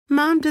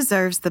Mom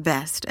deserves the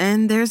best,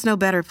 and there's no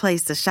better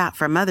place to shop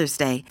for Mother's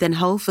Day than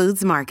Whole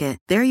Foods Market.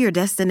 They're your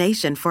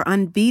destination for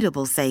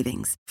unbeatable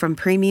savings, from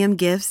premium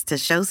gifts to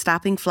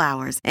show-stopping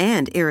flowers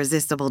and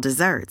irresistible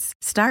desserts.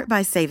 Start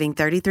by saving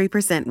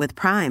 33% with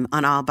Prime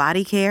on all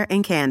body care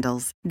and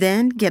candles.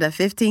 Then get a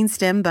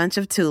 15-stem bunch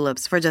of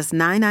tulips for just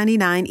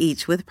 $9.99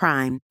 each with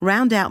Prime.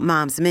 Round out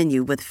Mom's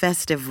menu with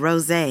festive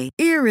rosé,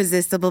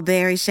 irresistible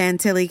berry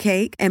chantilly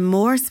cake, and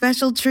more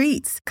special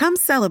treats. Come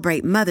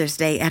celebrate Mother's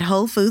Day at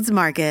Whole Foods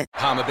Market.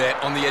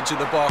 Palmerbet on the edge of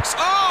the box.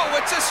 Oh,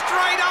 it's a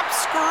straight-up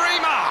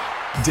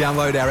screamer!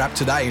 Download our app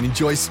today and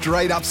enjoy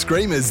straight-up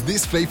screamers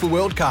this FIFA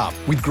World Cup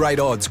with great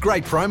odds,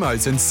 great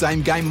promos and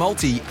same-game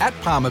multi at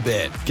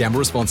Palmerbet. Gamble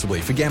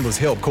responsibly. For Gamblers'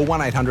 Help, call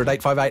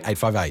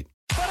 1-800-858-858.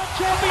 But a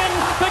champion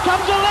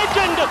becomes a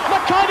legend.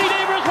 Makybe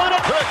Diva has won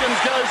it. Perkins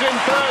goes in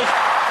first.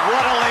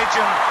 What a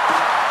legend.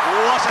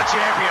 What a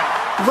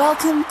champion.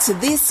 Welcome to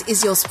This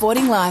Is Your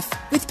Sporting Life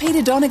with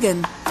Peter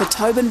Donegan for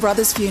Tobin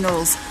Brothers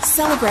Funerals,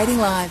 celebrating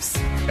lives.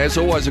 As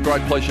always, a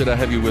great pleasure to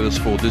have you with us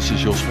for This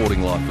Is Your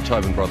Sporting Life for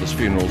Tobin Brothers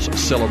Funerals,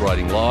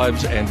 celebrating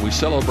lives. And we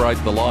celebrate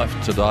the life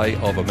today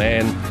of a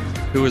man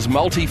who is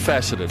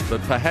multifaceted,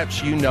 but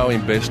perhaps you know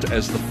him best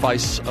as the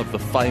face of the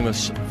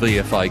famous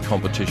VFA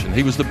competition.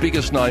 He was the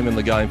biggest name in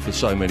the game for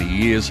so many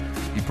years.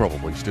 He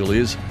probably still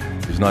is.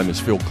 His name is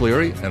Phil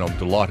Cleary, and I'm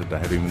delighted to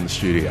have him in the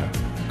studio.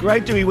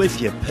 Great to be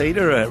with you,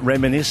 Peter,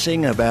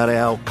 reminiscing about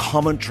our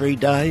commentary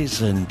days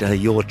and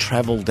your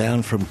travel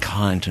down from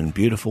Kyneton,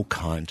 beautiful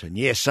Kyneton.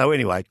 Yes, so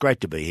anyway,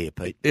 great to be here,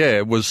 Pete. Yeah,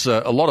 it was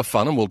a lot of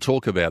fun, and we'll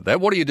talk about that.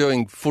 What are you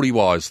doing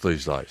footy-wise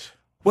these days?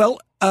 Well,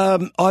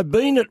 I've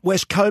been at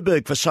West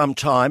Coburg for some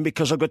time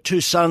because I've got two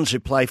sons who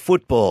play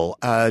football,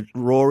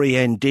 Rory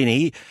and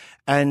Dinny.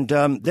 And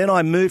then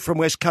I moved from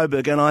West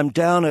Coburg and I'm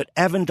down at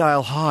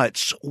Avondale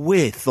Heights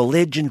with the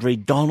legendary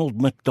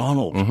Donald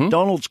McDonald. Mm-hmm.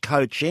 Donald's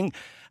coaching.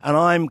 And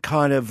I'm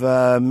kind of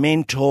a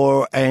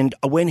mentor, and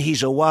when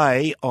he's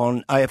away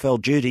on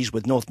AFL duties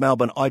with North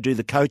Melbourne, I do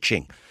the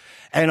coaching.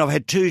 And I've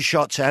had two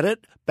shots at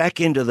it,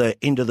 back into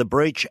the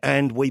breach,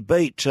 and we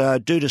beat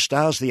Duda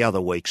Stars the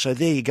other week. So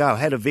there you go. I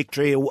had a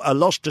victory. I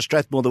lost to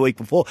Strathmore the week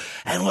before,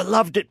 and I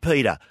loved it,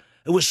 Peter.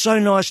 It was so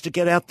nice to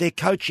get out there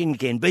coaching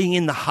again, being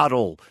in the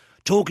huddle,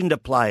 talking to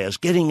players,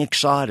 getting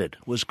excited.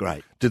 It was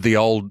great. Did the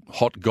old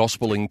hot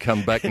gospeling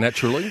come back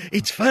naturally?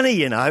 It's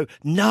funny,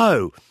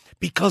 no.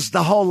 Because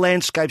the whole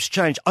landscape's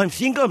changed. I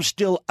think I'm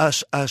still a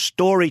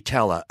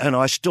storyteller, and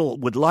I still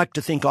would like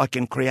to think I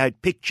can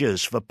create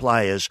pictures for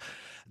players.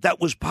 That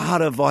was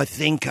part of, I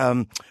think,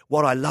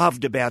 what I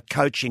loved about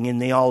coaching in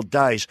the old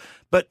days,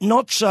 but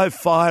not so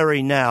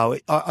fiery now.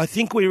 I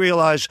think we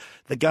realise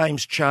the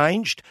game's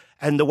changed,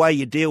 and the way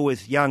you deal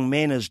with young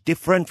men is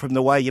different from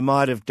the way you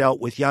might have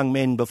dealt with young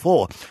men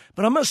before.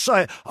 But I must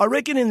say, I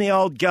reckon in the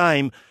old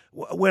game,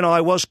 when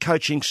I was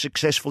coaching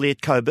successfully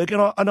at Coburg,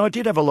 and I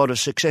did have a lot of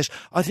success,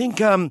 I think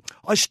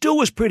I still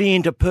was pretty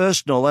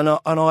interpersonal,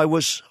 and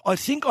I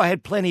think I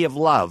had plenty of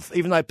love,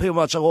 even though people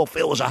might say, "Oh,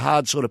 Phil was a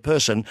hard sort of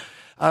person,"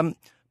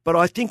 but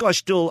I think I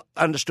still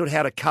understood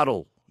how to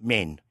cuddle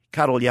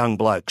young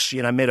blokes,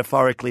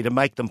 metaphorically, to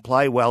make them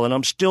play well, and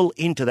I'm still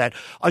into that.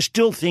 I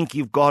still think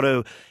you've got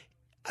to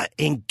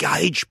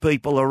engage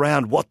people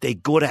around what they're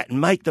good at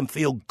and make them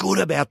feel good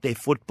about their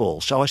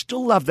football. So I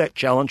still love that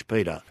challenge,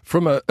 Peter.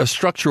 From a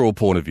structural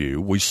point of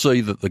view, we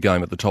see that the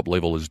game at the top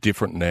level is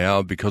different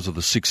now because of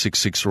the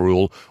 6-6-6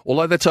 rule,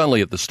 although that's only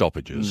at the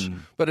stoppages.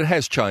 But it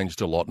has changed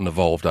a lot and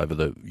evolved over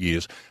the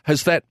years.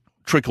 Has that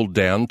trickled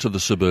down to the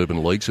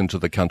suburban leagues and to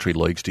the country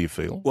leagues, do you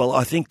feel? Well,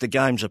 I think the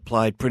games are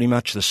played pretty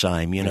much the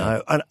same,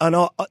 know.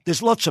 And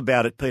there's lots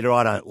about it, Peter,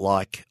 I don't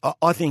like.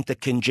 I think the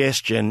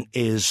congestion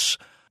is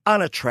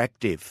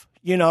unattractive.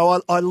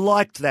 I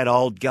liked that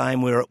old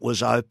game where it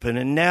was open,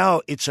 and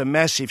now it's a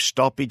massive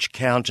stoppage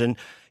count, and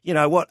you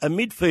know what, a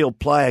midfield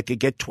player could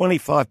get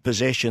 25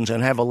 possessions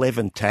and have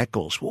 11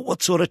 tackles. Well,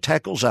 what sort of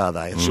tackles are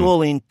they? It's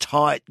all in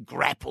tight,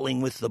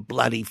 grappling with the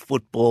bloody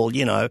football,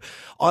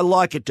 I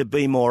like it to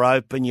be more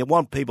open. You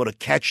want people to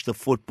catch the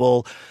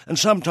football, and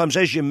sometimes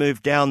as you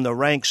move down the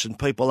ranks and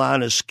people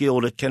aren't as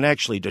skilled, it can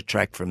actually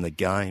detract from the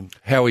game.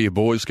 How are your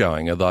boys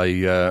going? Are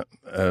they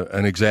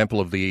an example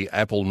of the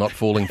apple not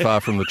falling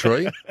far from the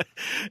tree?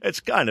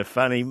 It's kind of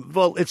funny.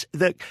 Well,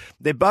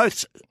 they're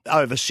both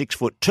over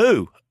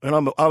 6'2",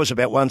 and I was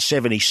about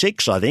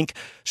 176, I think,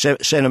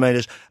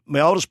 centimetres. My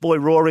oldest boy,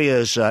 Rory,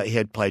 he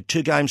had played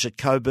 2 games at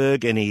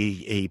Coburg, and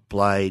he's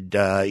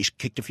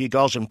kicked a few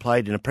goals and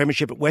played in a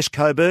premiership at West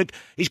Coburg.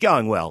 He's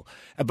going well.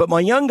 But my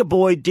younger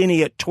boy,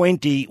 Dinny, at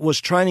 20, was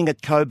training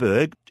at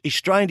Coburg. He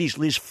strained his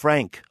Liz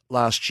Frank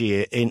last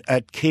year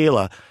at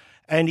Keilor,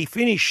 and he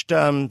finished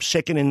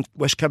second in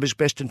West Coburg's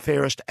best and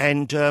fairest,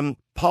 and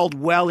polled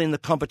well in the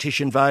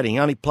competition voting. He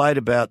only played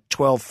about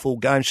 12 full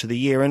games for the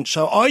year, and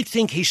so I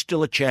think he's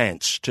still a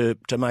chance to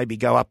maybe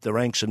go up the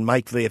ranks and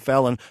make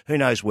VFL, and who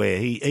knows where.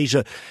 He's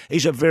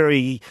a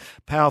very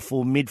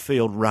powerful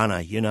midfield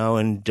runner,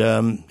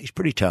 and he's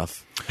pretty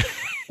tough.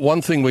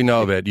 One thing we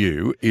know about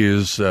you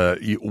is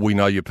we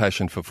know your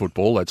passion for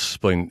football. That's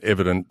been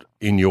evident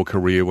in your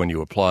career when you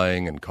were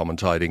playing and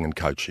commentating and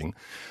coaching.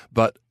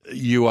 But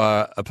you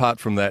are, apart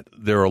from that,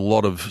 there are a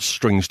lot of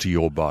strings to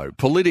your bow.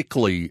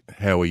 Politically,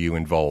 how are you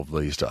involved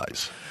these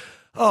days?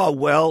 Oh,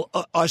 well,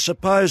 I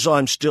suppose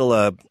I'm still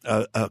a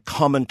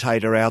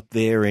commentator out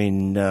there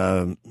in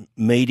the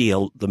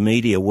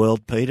media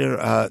world,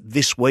 Peter.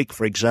 This week,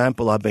 for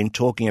example, I've been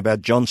talking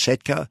about John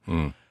Setka.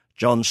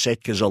 John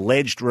Setka's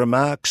alleged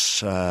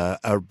remarks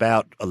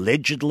about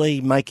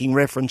allegedly making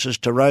references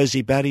to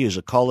Rosie Batty, who's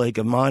a colleague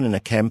of mine and a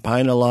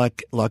campaigner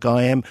like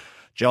I am.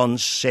 John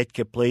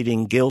Setka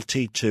pleading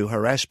guilty to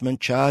harassment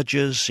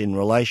charges in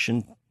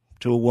relation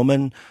to a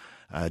woman.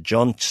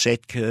 John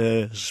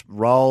Setka's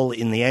role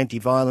in the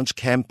anti-violence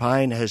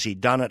campaign, has he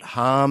done it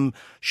harm?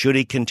 Should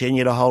he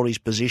continue to hold his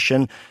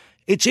position?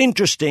 It's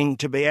interesting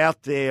to be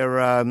out there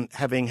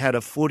having had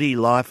a footy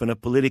life and a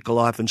political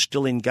life and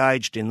still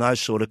engaged in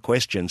those sort of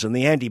questions. And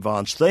the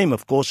anti-violence theme,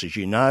 of course, as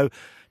you know,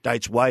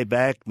 dates way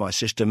back. My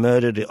sister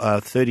murdered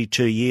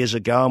 32 years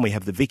ago, and we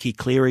have the Vicky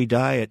Cleary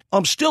Day.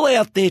 I'm still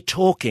out there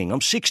talking.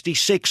 I'm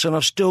 66 and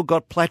I've still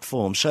got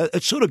platforms. So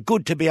it's sort of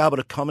good to be able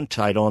to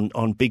commentate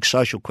on big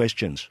social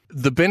questions.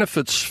 The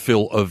benefits,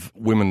 Phil, of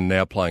women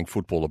now playing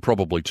football are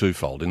probably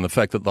twofold in the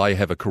fact that they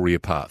have a career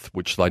path,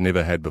 which they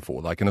never had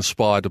before. They can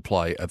aspire to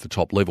play at the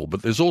top level.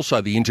 But there's also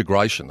the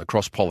integration, the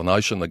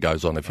cross-pollination that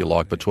goes on, if you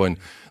like, between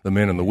the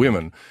men and the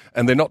women.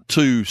 And they're not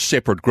two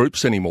separate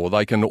groups anymore.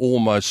 They can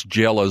almost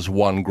gel as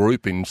one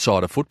group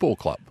inside a football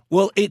club.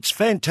 Well, it's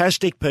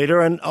fantastic, Peter,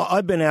 and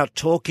I've been out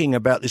talking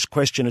about this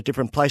question at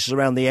different places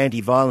around the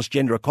anti-violence,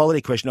 gender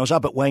equality question. I was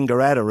up at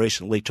Wangaratta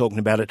recently talking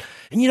about it.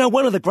 And, you know,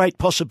 one of the great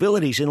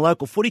possibilities in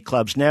local footy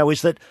clubs now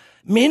is that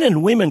men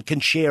and women can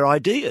share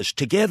ideas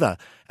together.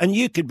 And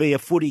you could be a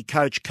footy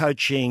coach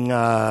coaching,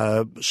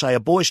 say, a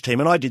boys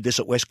team, and I did this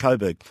at West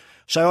Coburg.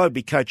 So I'd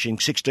be coaching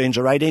 16s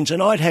or 18s,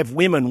 and I'd have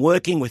women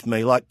working with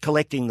me, like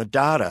collecting the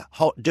data,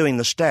 doing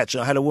the stats.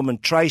 I had a woman,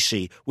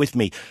 Tracy, with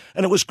me.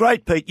 And it was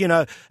great, Pete. You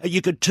know,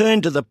 you could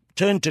turn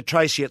to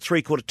Tracy at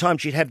three-quarter time.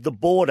 She'd have the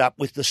board up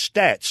with the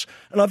stats.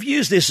 And I've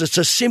used this as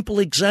a simple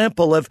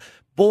example of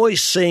boys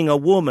seeing a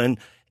woman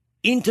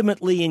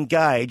intimately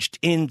engaged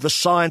in the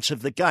science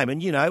of the game.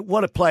 And, you know,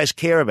 what do players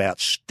care about?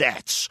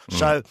 Stats.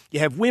 So you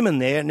have women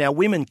there. Now,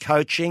 women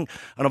coaching,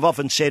 and I've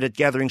often said at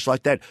gatherings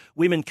like that,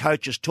 women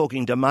coaches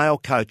talking to male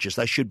coaches.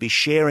 They should be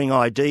sharing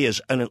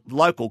ideas. And at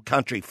local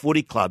country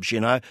footy clubs,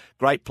 you know,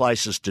 great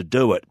places to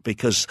do it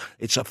because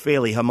it's a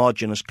fairly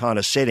homogenous kind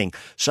of setting.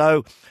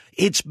 So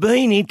it's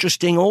been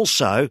interesting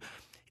also.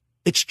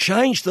 It's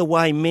changed the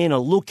way men are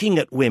looking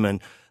at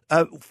women.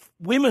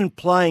 Women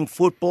playing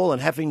football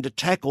and having to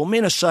tackle,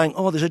 men are saying,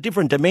 oh, there's a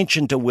different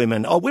dimension to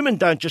women. Oh, women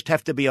don't just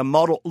have to be a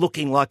model,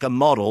 looking like a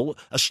model,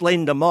 a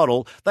slender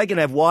model. They can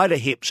have wider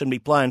hips and be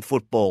playing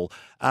football,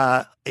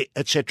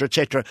 et cetera, et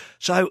cetera.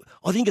 So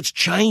I think it's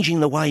changing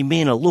the way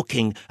men are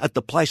looking at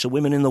the place of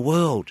women in the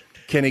world.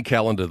 Kenny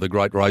Callender, the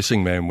great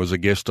racing man, was a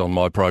guest on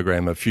my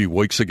program a few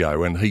weeks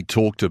ago, and he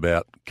talked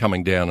about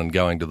coming down and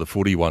going to the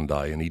footy one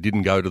day, and he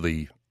didn't go to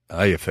the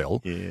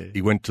AFL. Yeah.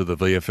 He went to the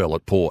VFL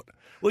at Port.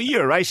 Well,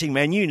 you're a racing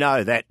man. You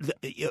know that.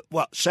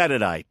 Well,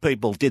 Saturday,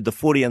 people did the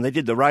footy and they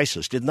did the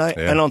races, didn't they?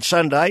 Yeah. And on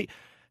Sunday,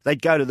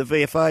 they'd go to the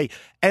VFA.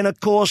 And,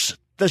 of course,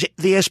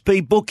 the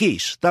SP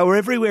bookies. They were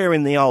everywhere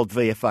in the old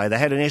VFA. They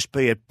had an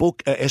SP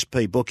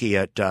bookie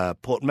at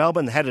Port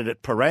Melbourne. They had it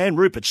at Paran.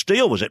 Rupert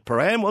Steele was at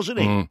Paran, wasn't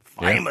he?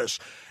 Famous.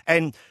 Yeah.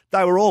 And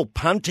they were all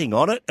punting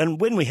on it. And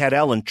when we had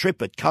Alan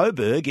Tripp at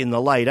Coburg in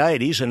the late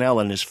 80s, and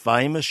Alan is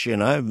famous, you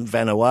know,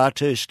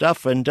 Vanuatu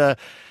stuff, and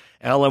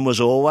Alan was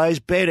always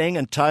betting,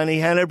 and Tony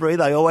Hannabury,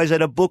 they always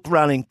had a book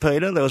running,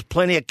 Peter. There was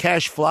plenty of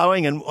cash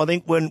flowing, and I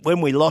think when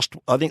we lost,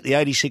 I think the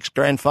 86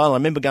 grand final, I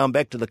remember going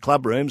back to the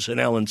club rooms,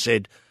 and Alan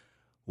said,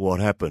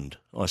 what happened?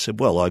 I said,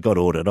 well, I got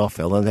ordered off,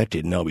 Alan. That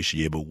didn't know. He said,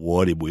 yeah, but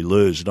why did we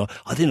lose? And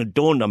I think it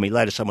dawned on me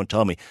later, someone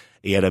told me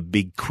he had a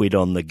big quid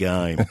on the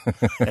game,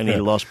 and he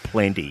lost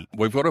plenty.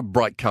 We've got a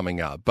break coming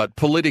up, but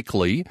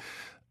politically,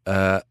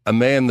 a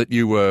man that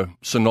you were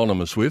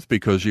synonymous with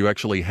because you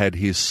actually had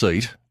his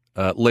seat,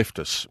 left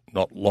us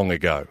not long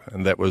ago,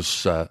 and that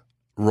was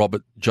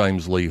Robert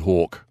James Lee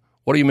Hawke.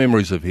 What are your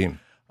memories of him?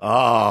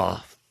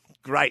 Oh,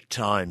 great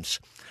times.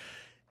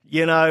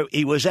 You know,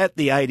 he was at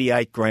the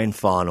 88 grand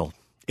final.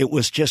 It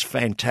was just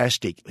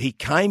fantastic. He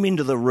came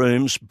into the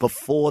rooms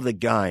before the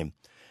game.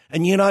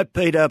 And, you know,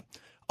 Peter,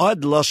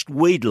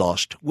 we'd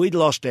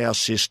lost our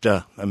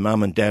sister, and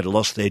Mum and Dad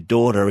lost their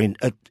daughter in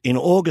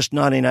August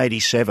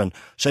 1987.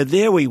 So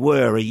there we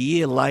were a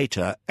year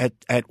later at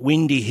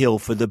Windy Hill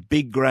for the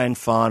big grand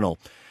final.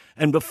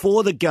 And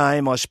before the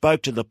game, I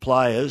spoke to the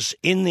players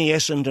in the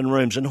Essendon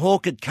rooms, and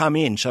Hawke had come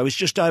in. So he's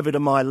just over to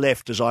my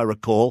left, as I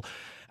recall.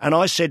 And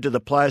I said to the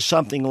players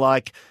something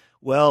like,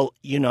 well,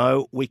 you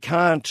know, we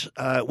can't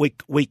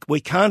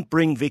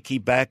bring Vicky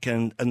back,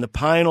 and the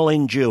pain will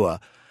endure.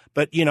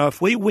 But, you know,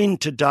 if we win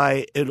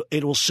today,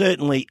 it'll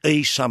certainly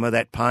ease some of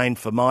that pain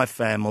for my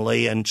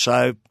family. And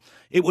so,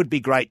 it would be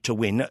great to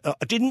win.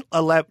 I didn't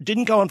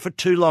go on for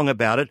too long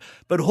about it,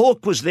 but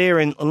Hawke was there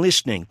and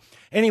listening.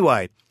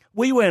 Anyway,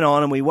 we went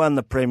on and we won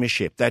the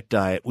premiership that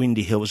day at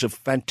Windy Hill. It was a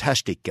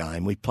fantastic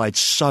game. We played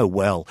so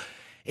well.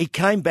 He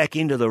came back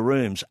into the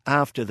rooms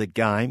after the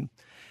game.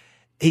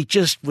 He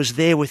just was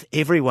there with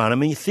everyone. I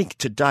mean, you think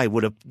today,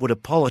 would a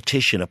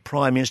politician, a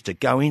prime minister,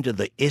 go into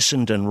the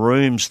Essendon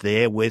rooms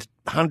there with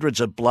hundreds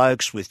of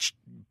blokes with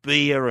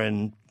beer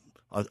and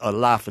I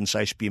laugh and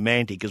say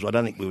spumante because I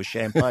don't think we were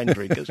champagne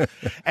drinkers,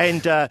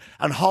 and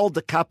hold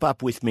the cup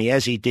up with me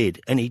as he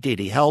did. And he did.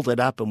 He held it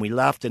up and we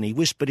laughed and he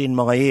whispered in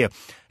my ear.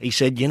 He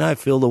said, you know,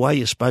 Phil, the way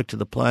you spoke to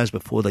the players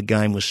before the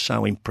game was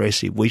so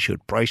impressive. We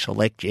should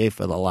pre-select you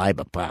for the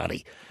Labor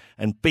Party.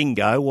 And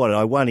bingo,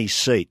 I won his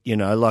seat, you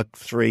know, like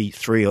 4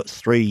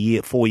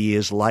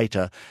 years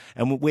later.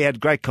 And we had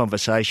great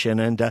conversation.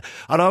 And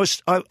I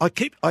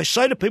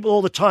say to people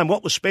all the time,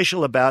 what was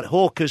special about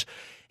Hawke is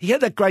he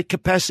had that great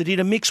capacity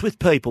to mix with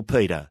people,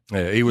 Peter.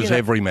 Yeah, he was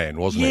everyman,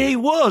 wasn't he? Yeah, he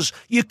was.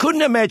 You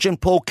couldn't imagine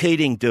Paul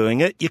Keating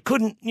doing it. You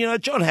couldn't, you know,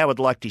 John Howard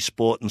liked his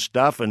sport and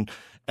stuff and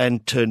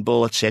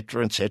Turnbull, et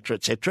cetera, et cetera,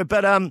 et cetera.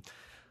 But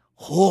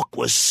Hawke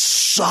was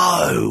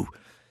so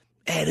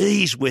at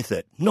ease with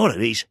it. Not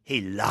at ease. He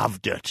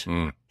loved it.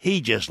 He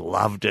just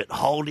loved it,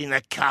 holding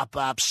the cup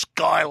up,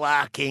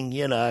 skylarking,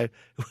 you know.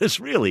 It was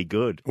really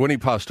good. When he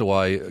passed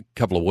away a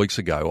couple of weeks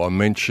ago, I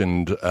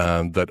mentioned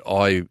that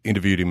I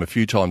interviewed him a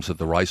few times at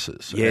the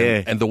races.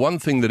 Yeah. And the one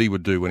thing that he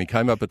would do when he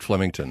came up at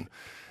Flemington,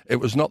 it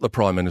was not the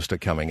Prime Minister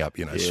coming up,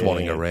 you know,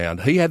 swanning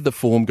around. He had the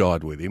form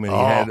guide with him and he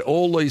had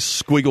all these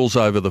squiggles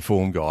over the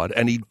form guide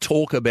and he'd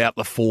talk about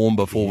the form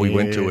before we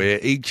went to air.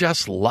 He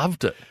just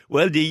loved it.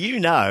 Well, do you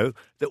know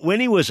that when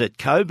he was at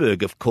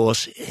Coburg, of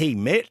course, he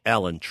met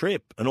Alan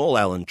Tripp and all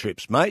Alan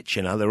Tripp's mates,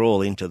 you know, they're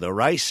all into the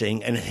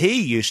racing, and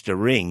he used to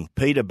ring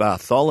Peter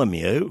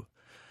Bartholomew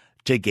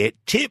to get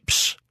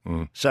tips.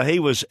 So he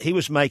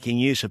was making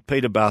use of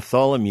Peter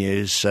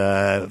Bartholomew's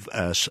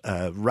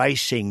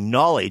racing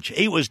knowledge.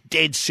 He was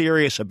dead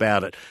serious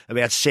about it,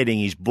 about setting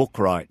his book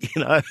right,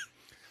 you know.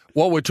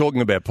 While we're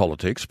talking about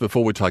politics,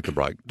 before we take the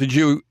break, did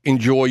you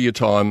enjoy your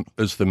time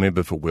as the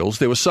member for Wills?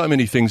 There were so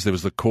many things. There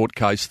was the court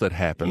case that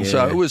happened.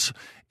 So it was,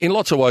 in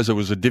lots of ways, it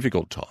was a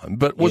difficult time.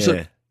 But was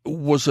it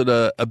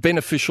a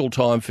beneficial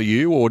time for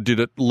you, or did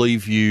it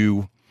leave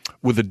you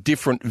with a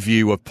different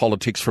view of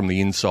politics from the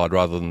inside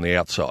rather than the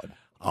outside?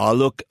 Oh,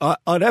 look,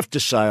 I'd have to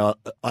say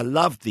I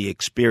loved the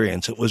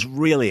experience. It was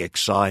really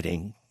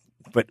exciting,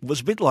 but it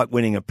was a bit like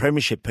winning a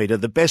premiership, Peter.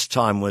 The best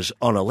time was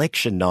on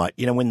election night,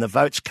 you know, when the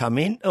votes come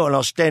in. Oh, and I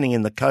was standing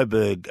in the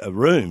Coburg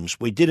rooms.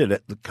 We did it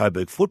at the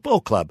Coburg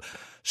Football Club.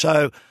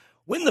 So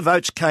when the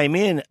votes came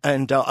in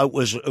and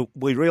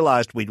we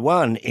realised we'd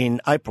won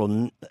in April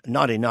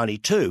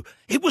 1992,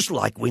 it was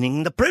like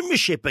winning the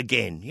premiership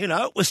again. You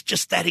know, it was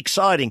just that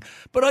exciting.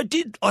 But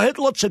I had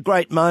lots of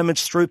great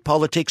moments through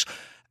politics.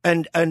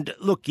 And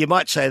look, you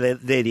might say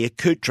they're the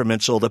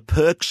accoutrements or the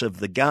perks of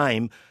the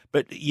game,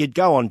 but you'd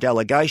go on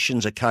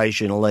delegations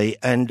occasionally,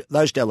 and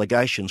those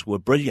delegations were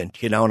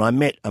brilliant, you know, and I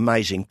met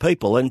amazing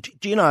people. And,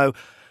 you know,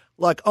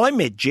 like I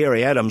met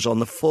Jerry Adams on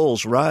the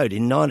Falls Road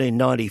in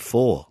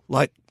 1994.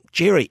 Like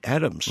Jerry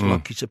Adams,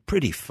 like he's a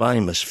pretty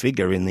famous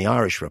figure in the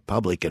Irish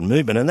Republican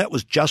movement, and that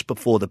was just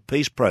before the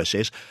peace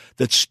process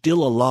that's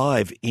still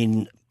alive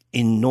in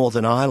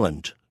Northern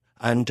Ireland.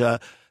 And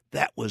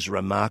that was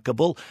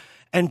remarkable.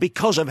 And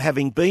because of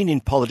having been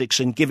in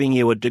politics and giving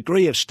you a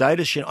degree of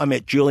status, you know, I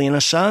met Julian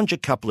Assange a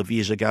couple of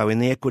years ago in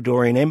the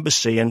Ecuadorian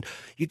embassy, and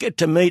you get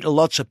to meet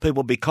lots of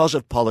people because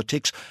of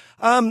politics.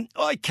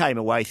 I came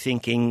away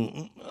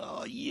thinking,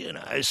 you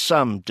know,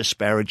 some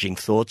disparaging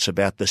thoughts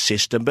about the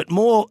system, but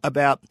more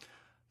about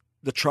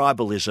the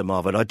tribalism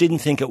of it. I didn't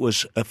think it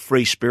was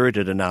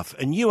free-spirited enough.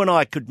 And you and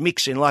I could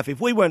mix in life. If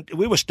we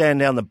were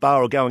standing down the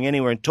bar or going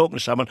anywhere and talking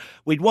to someone,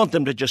 we'd want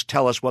them to just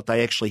tell us what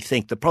they actually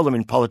think. The problem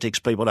in politics,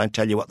 people don't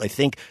tell you what they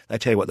think. They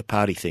tell you what the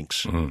party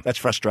thinks. That's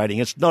frustrating.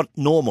 It's not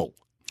normal.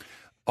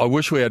 I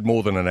wish we had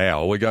more than an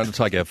hour. We're going to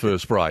take our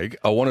first break.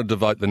 I want to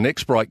devote the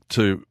next break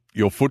to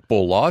your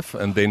football life,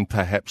 and then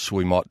perhaps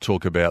we might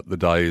talk about the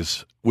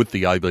days with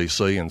the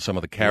ABC and some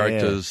of the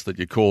characters that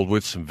you called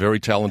with, some very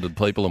talented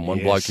people, and one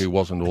bloke who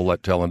wasn't all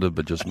that talented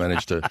but just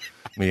managed to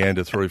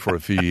meander through for a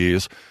few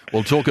years.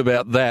 We'll talk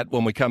about that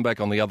when we come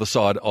back on the other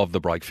side of the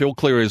break. Phil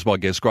Cleary is my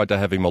guest. Great to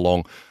have him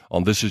along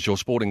on This Is Your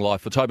Sporting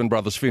Life for Tobin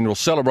Brothers Funerals,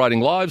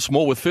 celebrating lives.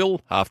 More with Phil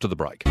after the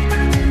break.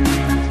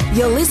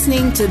 You're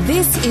listening to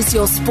This Is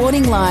Your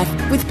Sporting Life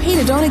with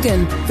Peter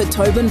Donegan for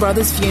Tobin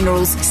Brothers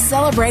Funerals,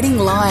 celebrating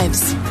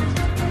lives.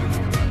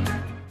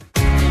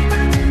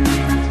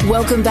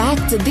 Welcome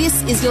back to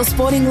This Is Your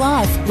Sporting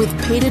Life with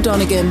Peter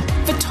Donegan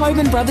for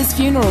Tobin Brothers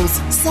Funerals,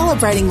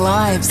 celebrating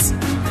lives.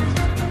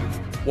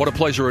 What a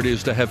pleasure it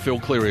is to have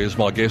Phil Cleary as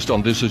my guest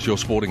on This Is Your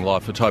Sporting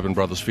Life for Tobin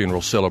Brothers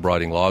Funerals,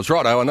 celebrating lives.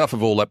 Righto, enough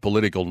of all that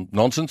political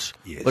nonsense.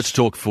 Yes. Let's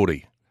talk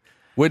footy.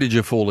 Where did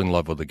you fall in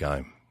love with the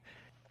game?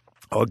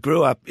 I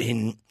grew up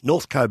in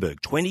North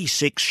Coburg,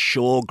 26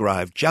 Shore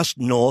Grove, just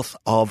north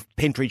of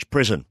Pentridge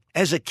Prison.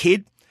 As a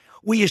kid,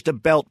 we used to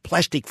belt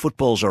plastic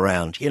footballs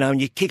around,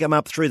 and you kick them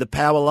up through the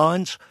power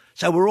lines.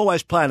 So we're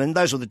always playing, and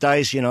those were the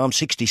days, I'm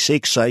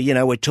 66, so,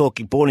 we're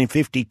talking born in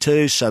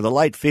 52, so the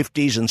late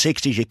 50s and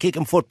 60s, you're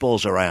kicking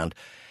footballs around.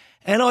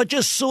 And I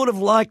just sort of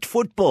liked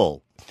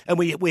football. And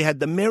we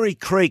had the Merry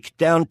Creek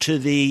down to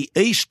the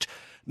east.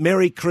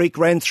 Merry Creek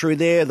ran through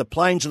there, the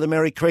plains of the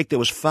Merry Creek. There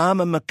was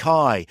Farmer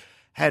Mackay,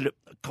 had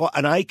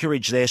an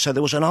acreage there, so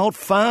there was an old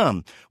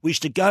farm. We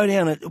used to go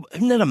down,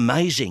 isn't that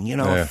amazing?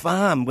 A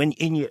farm when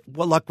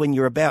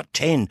you're about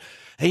 10.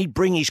 He'd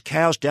bring his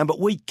cows down, but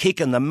we'd kick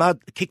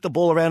the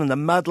ball around, and the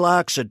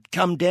mudlarks would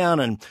come down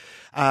and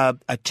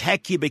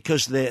attack you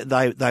because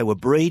they were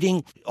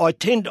breeding. I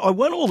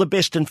won all the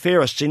best and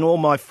fairest in all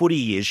my footy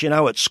years,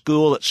 at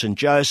school at St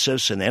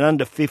Joseph's, and then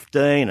under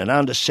 15 and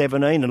under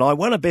 17, and I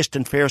won a best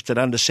and fairest at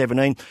under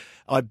 17.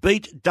 I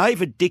beat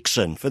David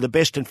Dixon for the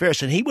best and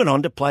fairest, and he went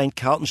on to play in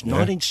Carlton's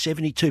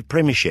 1972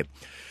 premiership.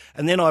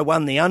 And then I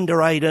won the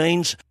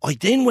under-18s.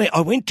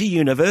 I went to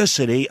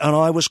university, and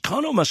I was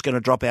kind of almost going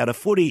to drop out of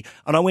footy,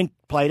 and I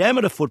played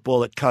amateur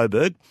football at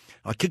Coburg.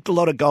 I kicked a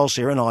lot of goals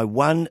there, and I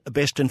won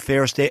best and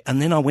fairest there,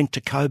 and then I went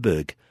to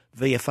Coburg,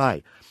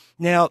 VFA.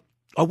 Now,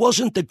 I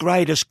wasn't the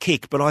greatest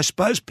kick, but I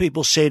suppose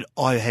people said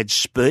I had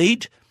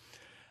speed,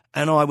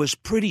 and I was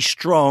pretty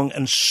strong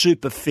and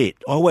super fit.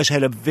 I always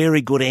had a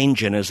very good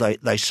engine, as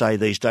they say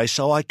these days,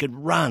 so I could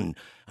run.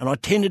 And I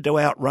tended to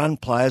outrun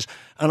players.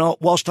 And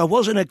whilst I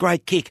wasn't a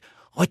great kick,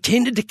 I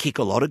tended to kick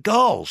a lot of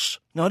goals.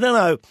 Now, I don't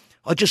know,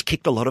 I just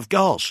kicked a lot of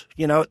goals.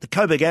 At the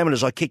Coburg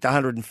Amateurs, I kicked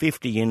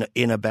 150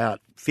 in about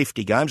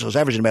 50 games. I was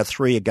averaging about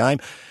 3 a game.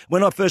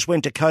 When I first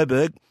went to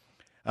Coburg,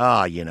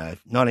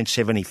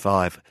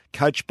 1975,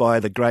 coached by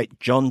the great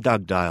John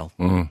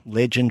Dugdale,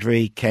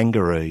 legendary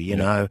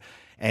kangaroo,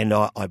 and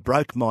I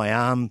broke my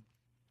arm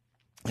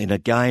in a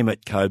game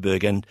at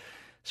Coburg. And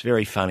it's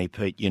very funny,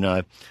 Pete,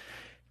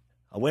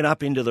 I went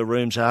up into the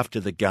rooms after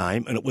the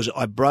game, and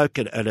I broke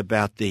it at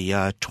about the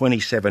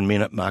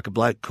 27-minute mark. A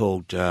bloke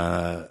called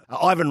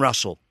Ivan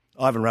Russell,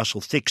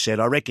 thick set.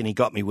 I reckon he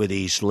got me with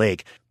his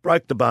leg.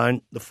 Broke the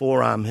bone, the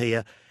forearm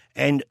here,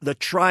 and the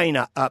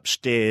trainer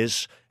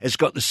upstairs has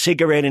got the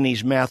cigarette in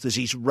his mouth as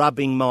he's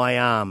rubbing my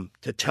arm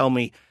to tell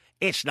me,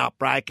 it's not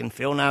broken,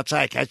 Phil. No, it's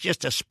okay. It's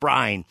just a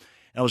sprain.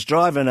 I was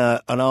driving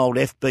an old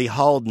FB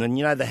Holden, and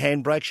the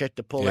handbrakes you had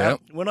to pull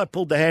out. When I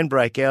pulled the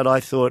handbrake out,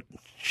 I thought,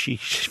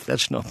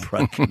 that's not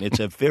broken. It's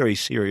a very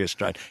serious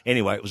strain.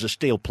 Anyway, it was a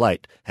steel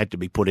plate had to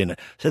be put in it.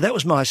 So that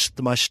was my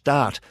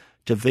start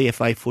to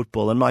VFA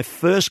football. And my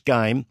first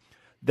game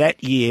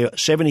that year,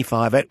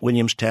 75 at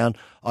Williamstown,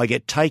 I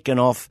get taken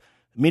off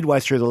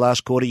midway through the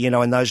last quarter.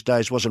 In those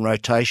days wasn't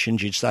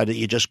rotations. You'd say that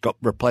you just got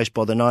replaced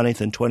by the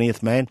 19th and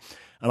 20th man.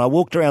 And I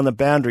walked around the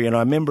boundary, and I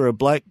remember a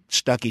bloke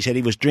stuck his head.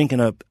 He was drinking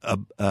a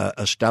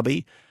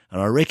stubby,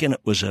 and I reckon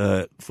it was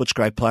a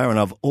Footscray player. And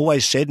I've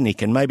always said, and he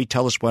can maybe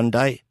tell us one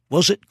day,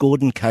 was it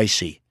Gordon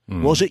Casey?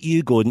 Was it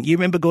you, Gordon? You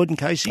remember Gordon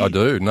Casey? I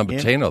do. Number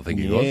 10, I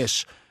think he was.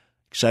 Yes.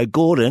 So,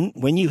 Gordon,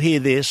 when you hear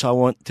this, I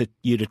want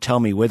you to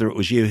tell me whether it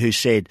was you who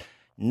said,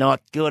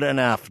 not good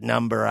enough,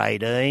 number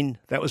 18.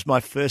 That was my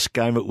first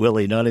game at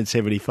Willie,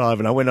 1975,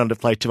 and I went on to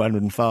play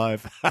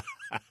 205.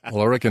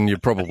 Well, I reckon you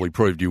probably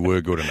proved you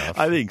were good enough.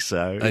 I think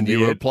so. And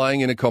you were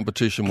playing in a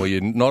competition where you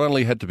not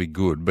only had to be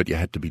good, but you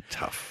had to be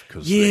tough,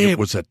 because it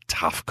was a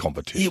tough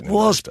competition. It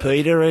was,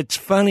 Peter. It's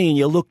funny, and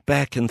you look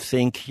back and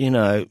think,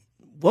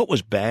 what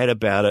was bad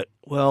about it?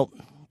 Well,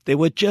 there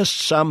were just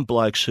some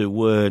blokes who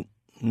were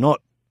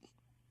not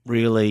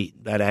really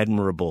that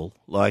admirable.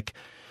 Like,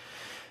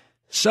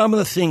 some of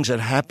the things that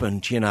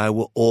happened,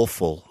 were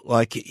awful.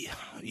 Like,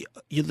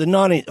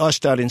 I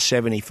started in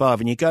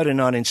 75, and you go to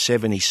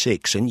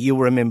 1976, and you'll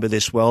remember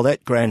this well,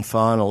 that grand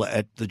final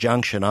at the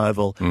Junction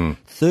Oval,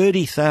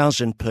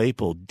 30,000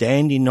 people,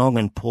 Dandenong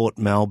and Port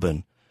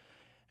Melbourne,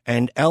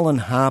 and Alan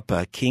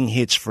Harper, King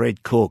hits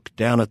Fred Cook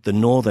down at the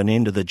northern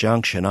end of the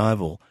Junction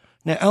Oval.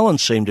 Now, Alan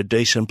seemed a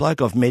decent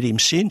bloke. I've met him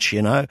since,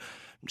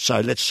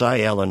 So let's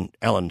say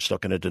Alan's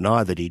not going to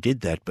deny that he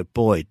did that, but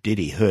boy, did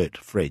he hurt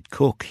Fred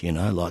Cook,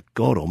 like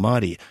God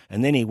almighty.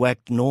 And then he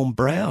whacked Norm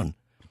Brown.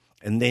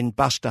 And then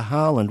Buster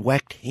Harland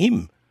whacked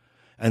him.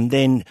 And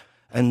then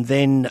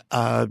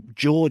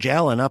George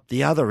Allen up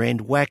the other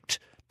end whacked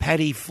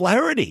Paddy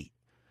Flaherty.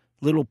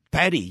 Little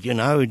Paddy,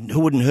 who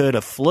wouldn't hurt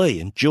a flea.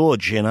 And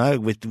George,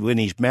 when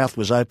his mouth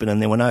was open and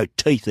there were no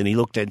teeth, and he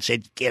looked at it and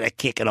said, get a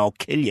kick and I'll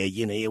kill you.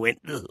 You went,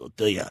 oh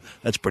dear,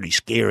 that's pretty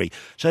scary.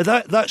 So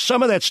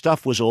some of that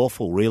stuff was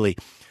awful, really.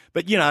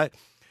 But,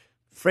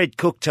 Fred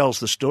Cook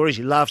tells the stories.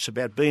 He laughs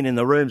about being in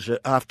the rooms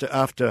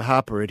after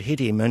Harper had hit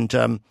him. And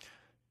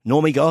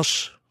Normie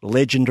Goss, the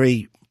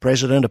legendary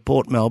president of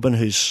Port Melbourne,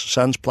 whose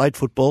sons played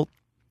football,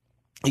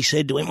 he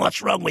said to him,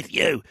 what's wrong with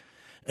you?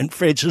 And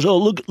Fred says, oh,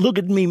 look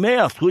at me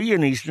mouth, will you?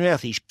 And his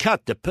mouth, he's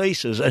cut to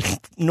pieces. And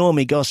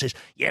Normie Goss says,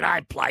 you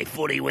don't play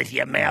footy with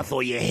your mouth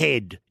or your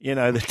head,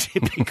 the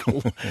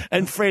typical.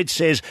 And Fred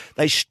says,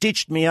 they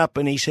stitched me up,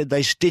 and he said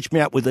they stitched me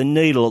up with a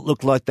needle. It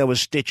looked like they were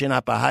stitching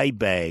up a hay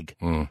bag.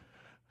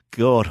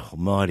 God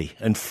almighty.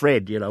 And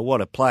Fred,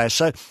 what a player.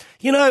 So,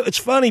 it's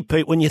funny,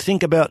 Pete, when you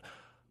think about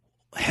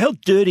how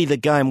dirty the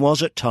game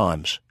was at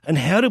times, and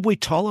how did we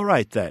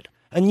tolerate that?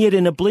 And yet,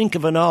 in a blink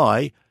of an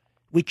eye,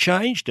 we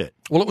changed it.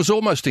 Well, it was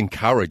almost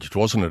encouraged,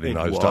 wasn't it, in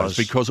those days?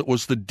 Because it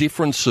was the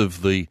difference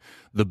of the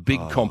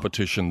big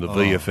competition, the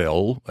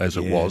VFL, as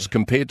it was,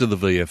 compared to the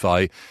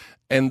VFA.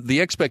 And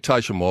the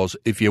expectation was,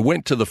 if you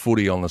went to the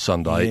footy on the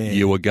Sunday,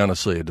 you were going to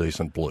see a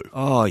decent blue.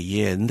 Oh,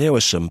 yeah, and there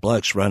were some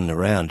blokes running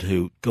around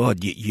who,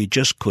 God, you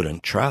just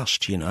couldn't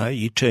trust, you know.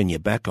 You turn your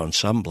back on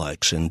some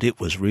blokes and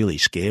it was really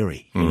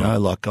scary, you know,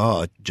 like,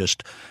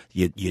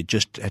 you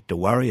just had to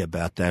worry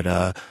about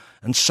that.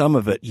 And some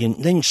of it, you're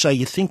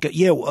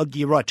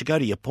right, to go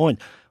to your point,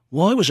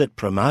 why was it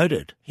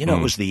promoted? You know,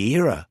 it was the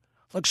era.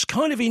 Like, it's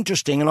kind of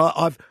interesting, and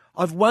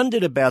I've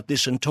wondered about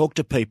this and talked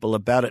to people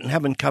about it and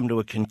haven't come to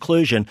a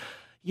conclusion.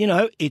 You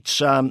know, it's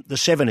the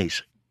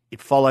 70s.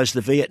 It follows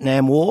the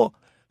Vietnam War.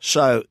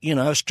 So, you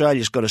know,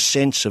 Australia's got a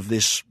sense of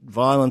this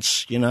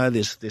violence, you know,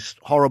 this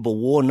horrible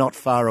war not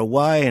far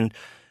away, and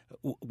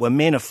were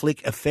men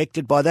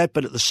affected by that,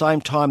 but at the same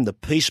time the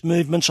peace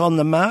movement's on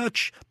the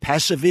march,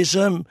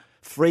 pacifism,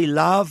 free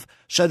love.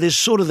 So there's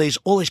sort of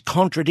all these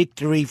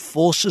contradictory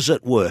forces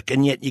at work,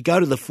 and yet you go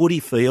to the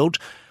footy field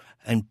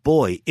and,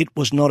 boy, it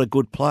was not a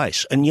good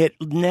place. And yet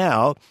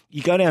now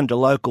you go down to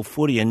local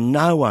footy and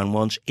no one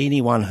wants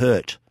anyone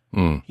hurt.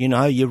 You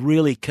know, you're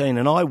really keen.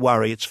 And I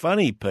worry. It's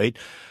funny, Pete.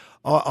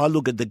 I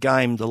look at the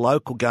game, the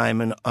local game,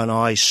 and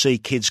I see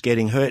kids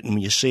getting hurt,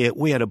 and you see it.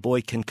 We had a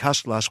boy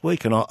concussed last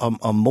week, and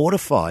I'm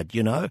mortified,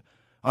 you know.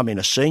 I mean,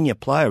 a senior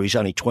player, he's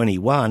only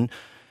 21,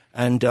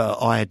 and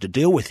I had to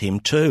deal with him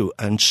too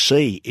and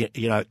see,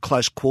 you know, at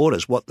close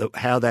quarters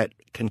how that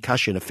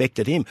concussion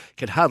affected him.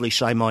 Could hardly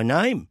say my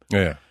name.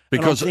 Yeah.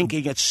 Because I'm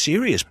thinking it's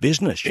serious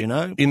business, you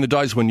know. In the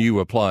days when you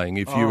were playing,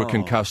 if you were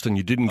concussed and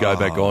you didn't go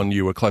back on,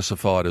 you were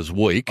classified as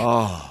weak,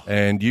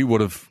 and you would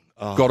have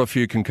got a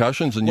few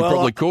concussions, and you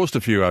probably caused a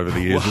few over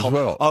the years as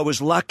well. I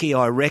was lucky,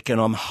 I reckon.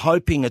 I'm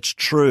hoping it's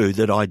true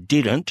that I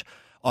didn't.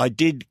 I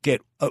did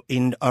get,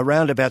 in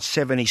around about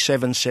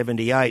 77,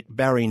 78,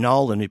 Barry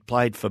Nolan, who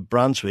played for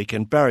Brunswick,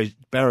 and Barry,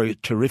 a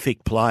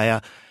terrific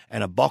player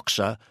and a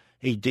boxer.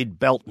 He did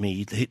belt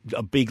me. He hit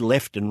a big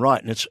left and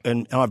right,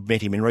 and I've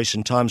met him in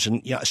recent times.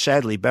 And you know,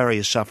 sadly, Barry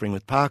is suffering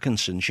with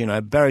Parkinson's. You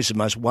know, Barry's the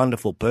most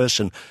wonderful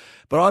person.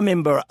 But I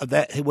remember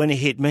that when he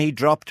hit me, he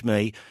dropped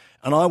me,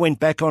 and I went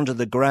back onto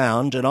the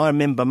ground. And I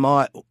remember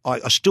I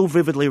still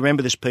vividly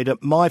remember this, Peter.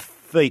 My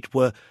feet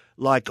were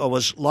like I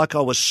was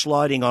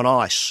sliding on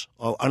ice,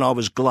 and I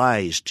was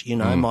glazed. You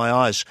know, my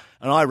eyes.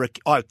 And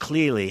I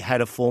clearly had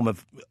a form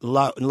of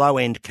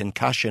low-end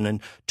concussion, and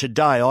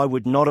today I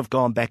would not have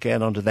gone back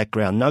out onto that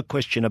ground, no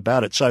question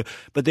about it. So,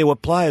 but there were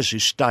players who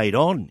stayed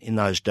on in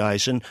those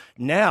days, and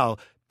now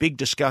big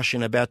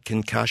discussion about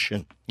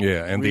concussion.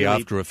 Yeah, and really, the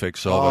after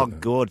effects of it. Oh,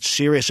 God,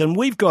 serious. And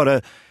we've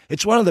got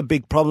it's one of the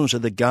big problems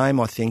of the game,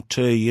 I think,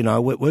 too. You know,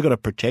 we've got to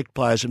protect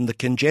players, and the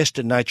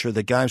congested nature of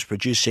the game's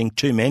producing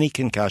too many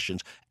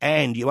concussions.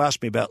 And you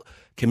asked me about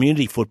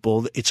community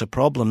football, it's a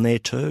problem there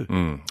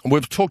too.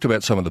 We've talked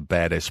about some of the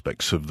bad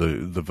aspects of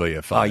the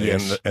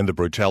VFA and the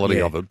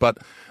brutality of it, but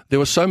there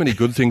were so many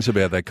good things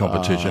about that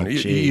competition.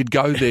 You'd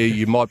go there,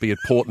 you might be at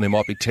Port and there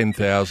might be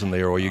 10,000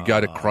 there, or you go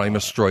to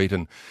Kramer Street,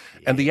 and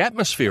the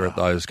atmosphere at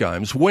those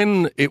games,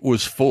 when it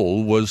was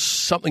full, was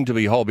something to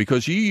behold,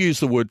 because you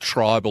use the word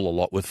tribal a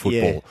lot with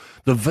football.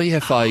 The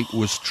VFA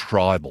was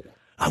tribal.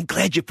 I'm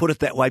glad you put it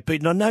that way, Pete,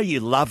 and I know you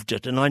loved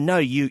it, and I know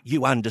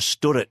you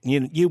understood it.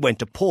 You went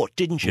to Port,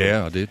 didn't you?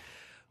 Yeah, I did.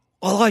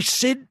 Well, I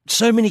said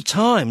so many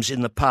times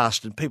in the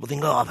past, and people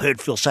think, I've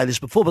heard Phil say this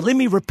before, but let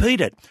me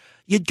repeat it.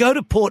 You'd go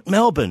to Port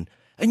Melbourne,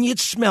 and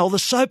you'd smell the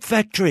soap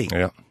factory.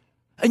 Yeah.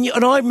 And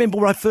I remember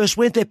when I first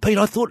went there, Pete,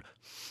 I thought,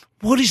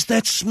 what is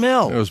that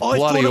smell? It was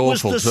bloody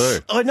awful too.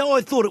 I know,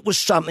 I thought it was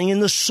something in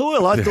the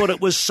soil. I thought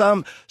it was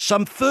some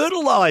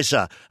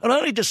fertiliser. And I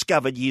only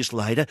discovered years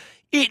later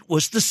it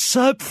was the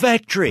soap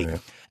factory. Yeah.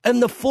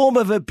 And the form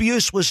of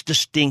abuse was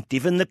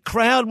distinctive, and the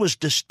crowd was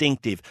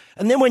distinctive.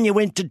 And then when you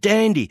went to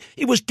Dandy,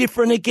 it was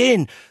different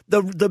again.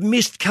 The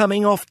mist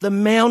coming off the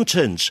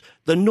mountains,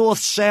 the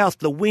north-south,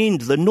 the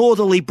wind, the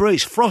northerly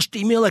breeze,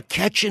 Frosty Miller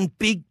catching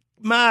big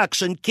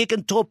marks and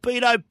kicking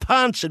torpedo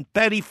punts, and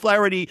Paddy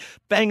Flaherty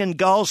banging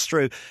goals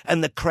through.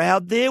 And the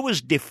crowd there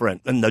was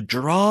different. And the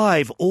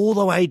drive all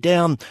the way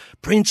down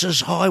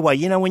Princes Highway,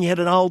 you know, when you had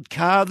an old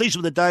car, these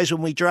were the days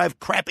when we drove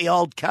crappy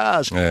old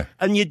cars. Yeah.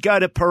 And you'd go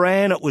to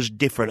Paran, it was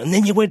different. And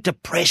then you went to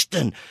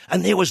Preston,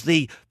 and there was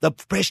the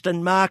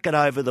Preston market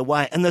over the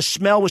way, and the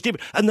smell was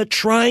different. And the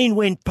train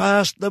went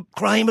past the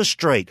Kramer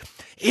Street.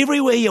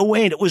 Everywhere you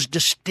went, it was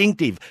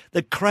distinctive.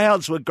 The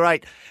crowds were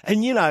great.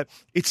 And, you know,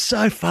 it's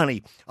so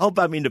funny. I'll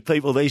bump into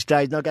people these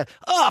days and I'll go,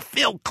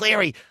 Phil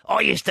Cleary,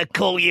 I used to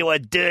call you a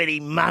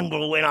dirty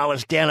mongrel when I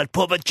was down at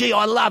Port, but gee,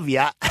 I love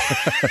you.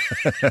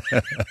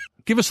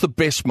 Give us the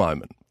best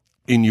moment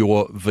in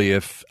your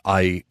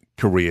VFA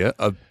career,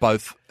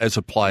 both as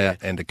a player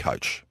and a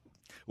coach.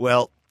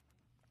 Well,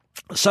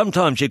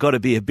 sometimes you've got to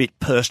be a bit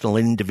personal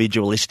and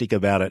individualistic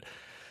about it.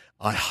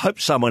 I hope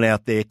someone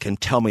out there can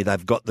tell me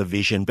they've got the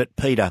vision. But,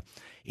 Peter,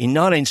 In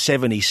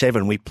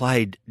 1977, we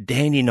played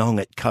Dandenong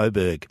at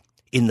Coburg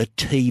in the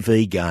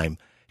TV game.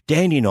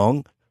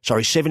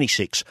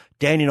 76.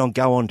 Dandenong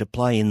go on to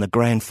play in the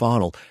grand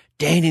final.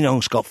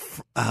 Dandenong's got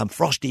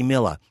Frosty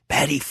Miller,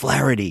 Paddy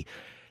Flaherty.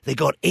 They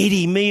got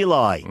Eddie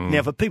Mealy.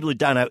 Now, for people who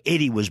don't know,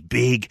 Eddie was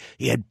big.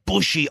 He had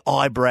bushy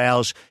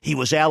eyebrows. He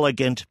was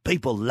elegant.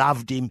 People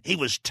loved him. He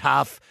was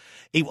tough.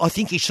 I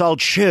think he sold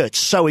shirts,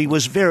 so he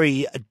was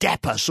very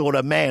dapper sort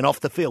of man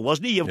off the field,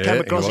 wasn't he? You've come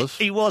across him.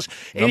 He was.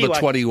 Number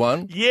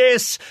 21.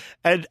 Yes.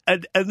 And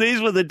these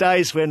were the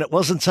days when it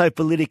wasn't so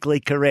politically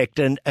correct.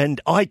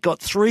 And I got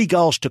 3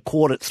 goals to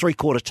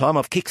three-quarter time.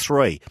 I've kicked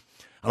 3.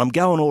 And I'm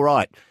going all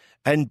right.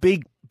 And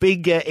Big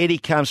Eddie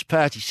comes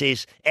past. He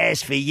says,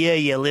 "As for you,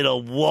 you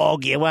little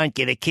wog, you won't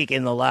get a kick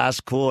in the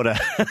last quarter."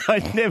 I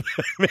never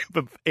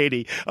remember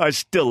Eddie. I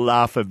still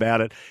laugh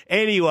about it.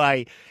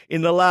 Anyway,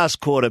 in the last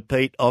quarter,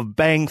 Pete, I've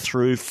banged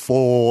through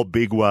 4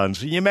 big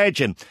ones. Can you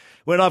imagine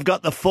when I've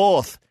got the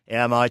 4th?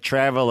 Am I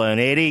travelling,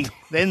 Eddie?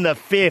 Then the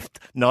 5th,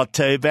 not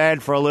too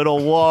bad for a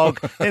little wog.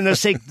 Then the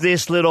 6th,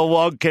 this little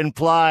wog can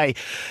play.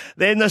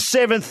 Then the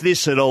 7th,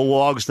 this little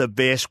wog's the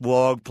best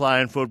wog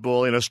playing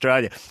football in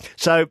Australia.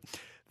 So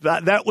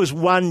that was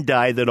one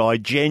day that I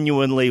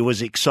genuinely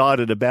was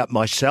excited about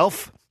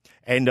myself.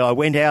 And I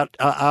went out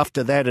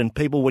after that and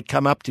people would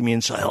come up to me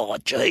and say, "Oh,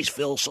 geez,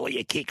 Phil, saw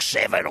you kick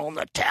 7 on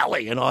the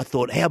tally." And I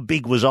thought, how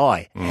big was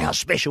I? How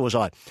special was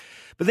I?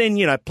 But then,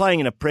 playing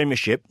in a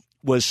premiership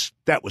was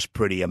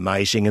pretty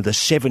amazing. And the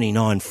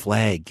 79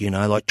 flag,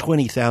 like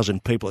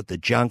 20,000 people at the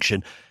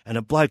junction, and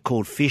a bloke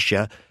called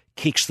Fisher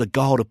kicks the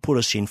goal to put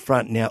us in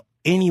front. Now,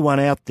 anyone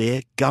out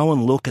there, go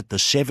and look at the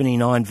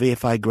 79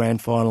 VFA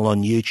Grand Final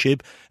on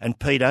YouTube. And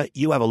Peter,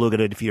 you have a look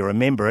at it if you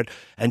remember it,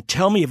 and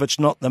tell me if it's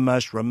not the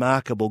most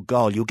remarkable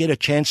goal. You'll get a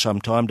chance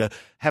sometime to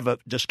have a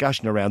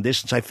discussion around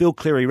this and say, Phil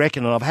Cleary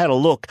reckon, and I've had a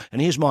look,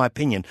 and here's my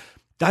opinion.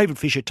 David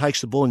Fisher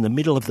takes the ball in the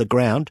middle of the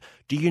ground.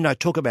 Do you know,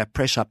 talk about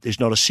press up, there's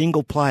not a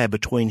single player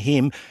between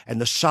him and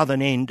the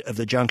southern end of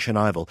the Junction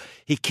Oval.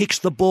 He kicks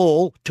the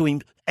ball to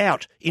him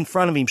out in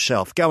front of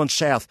himself, going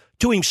south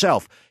to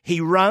himself.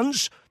 He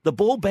runs, the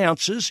ball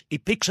bounces, he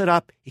picks it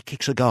up, he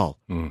kicks a goal.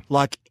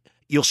 Like,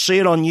 you'll see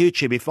it on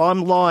YouTube. If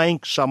I'm lying,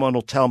 someone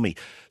will tell me.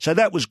 So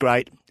that was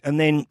great. And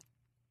then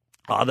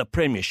the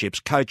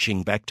premierships,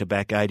 coaching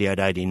back-to-back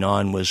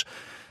 88-89 was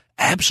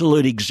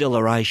absolute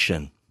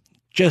exhilaration.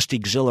 Just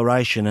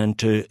exhilaration, and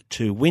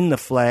to win the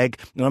flag.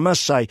 And I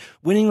must say,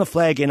 winning the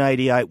flag in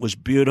 88 was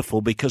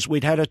beautiful because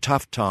we'd had a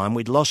tough time.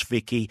 We'd lost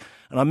Vicky.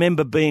 And I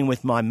remember being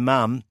with my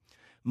mum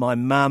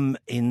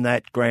in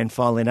that grand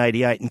final in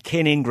 88, and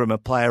Ken Ingram, a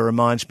player,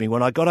 reminds me,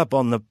 when I got up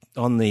on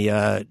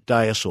the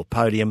dais or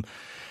podium,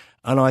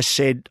 and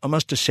I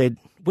must have said,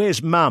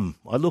 "Where's Mum?"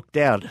 I looked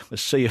out, a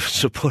sea of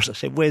supporters. I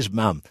said, "Where's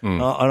Mum?"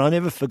 And I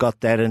never forgot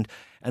that.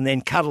 And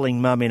then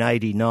cuddling Mum in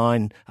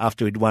 89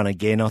 after we'd won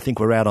again. I think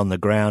we're out on the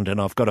ground,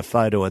 and I've got a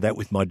photo of that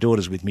with my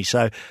daughters with me.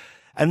 So,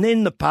 and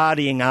then the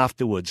partying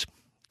afterwards.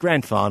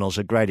 Grand finals,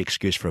 a great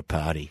excuse for a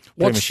party.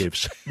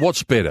 Premierships.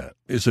 What's better?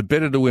 Is it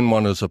better to win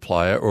one as a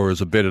player, or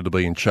is it better to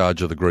be in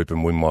charge of the group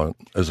and win one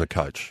as a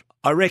coach?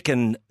 I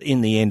reckon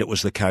in the end it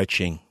was the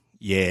coaching.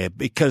 Yeah,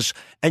 because,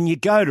 and you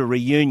go to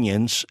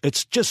reunions,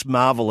 it's just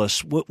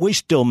marvellous. We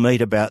still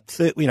meet about,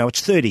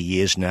 it's 30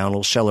 years now, and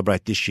we'll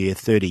celebrate this year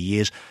 30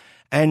 years.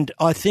 And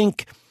I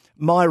think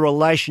my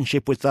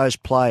relationship with those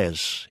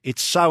players,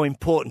 it's so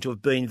important to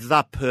have been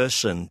the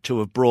person to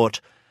have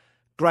brought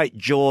great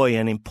joy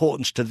and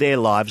importance to their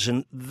lives.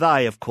 And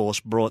they, of course,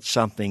 brought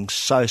something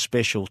so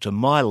special to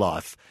my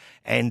life.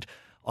 And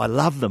I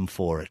love them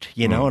for it,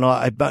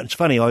 And but it's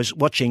funny, I was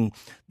watching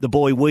the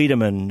boy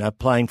Wiedemann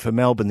playing for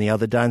Melbourne the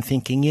other day and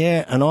thinking,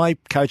 and I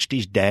coached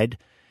his dad.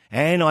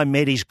 And I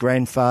met his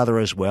grandfather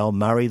as well,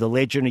 Murray, the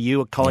legend.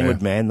 You a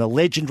Collingwood man, the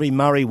legendary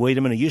Murray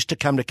Wiedemann, who used to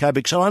come to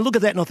Coburg. So I look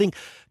at that and I think,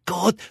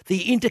 God,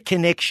 the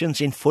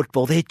interconnections in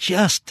football,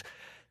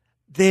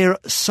 they're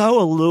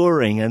so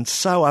alluring and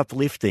so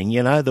uplifting,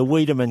 the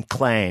Wiedemann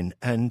clan.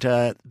 And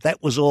that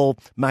was all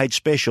made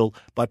special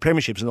by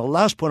premierships. And the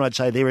last point I'd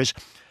say there is,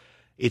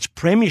 it's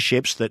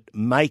premierships that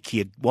make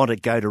you want to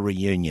go to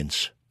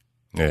reunions.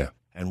 Yeah.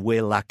 And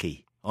we're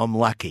lucky. I'm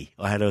lucky.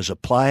 I had it as a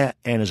player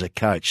and as a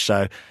coach.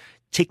 So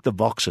tick the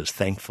boxes,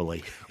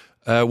 thankfully.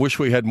 Wish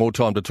we had more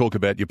time to talk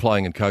about your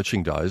playing and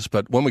coaching days,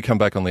 but when we come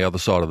back on the other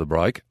side of the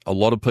break, a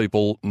lot of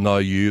people know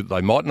you.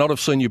 They might not have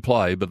seen you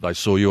play, but they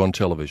saw you on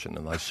television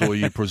and they saw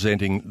you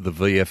presenting the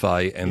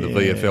VFA and the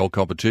VFL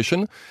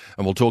competition.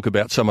 And we'll talk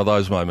about some of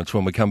those moments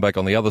when we come back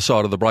on the other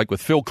side of the break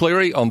with Phil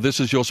Cleary on This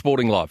Is Your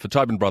Sporting Life for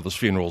Tobin Brothers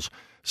Funerals,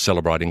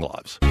 celebrating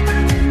lives.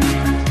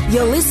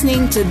 You're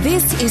listening to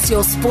This Is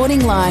Your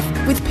Sporting Life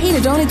with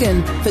Peter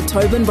Donegan for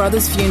Tobin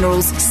Brothers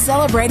Funerals,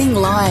 celebrating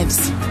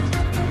lives.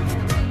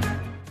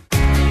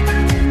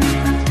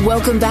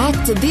 Welcome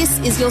back to This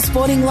Is Your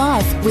Sporting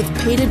Life with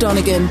Peter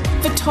Donegan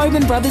for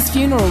Tobin Brothers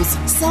Funerals,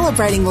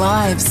 celebrating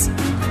lives.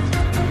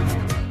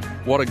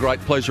 What a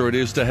great pleasure it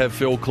is to have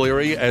Phil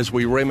Cleary as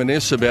we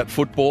reminisce about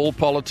football,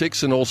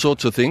 politics and all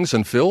sorts of things.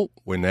 And Phil,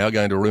 we're now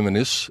going to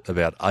reminisce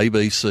about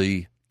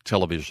ABC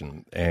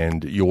television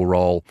and your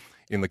role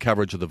in the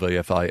coverage of the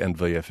VFA and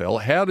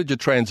VFL. How did you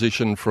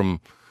transition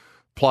from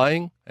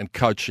playing and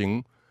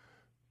coaching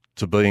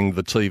to being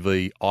the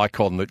TV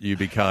icon that you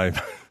became?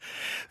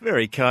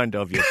 Very kind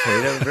of you,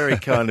 Peter. Very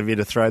kind of you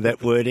to throw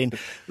that word in.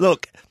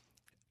 Look,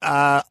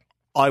 I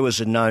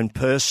was a known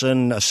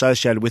person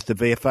associated with the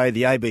VFA.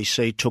 The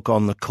ABC took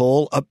on the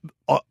call.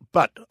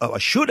 But I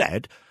should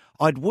add,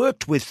 I'd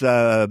worked with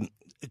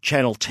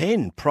Channel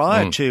 10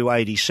 prior to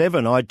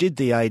 87. I did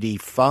the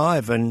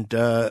 85 and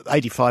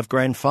 85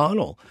 grand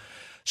final.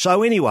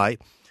 So anyway,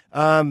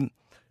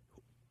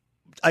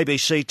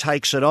 ABC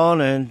takes it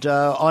on, and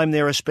I'm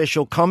there a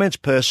special comments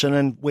person,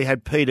 and we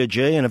had Peter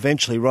G and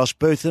eventually Ross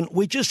Booth, and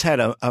we just had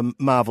a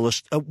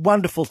marvellous, a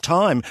wonderful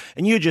time.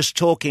 And you're just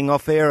talking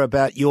off air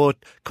about your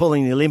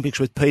calling the Olympics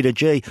with Peter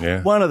G,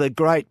 one of the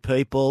great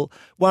people,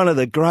 one of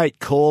the great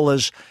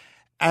callers,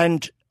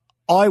 and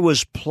I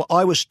was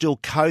still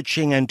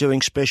coaching and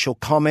doing special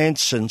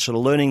comments and sort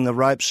of learning the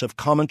ropes of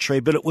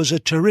commentary, but it was a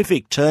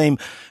terrific team.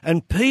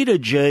 And Peter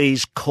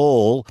G's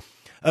call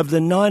of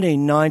the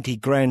 1990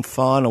 grand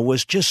final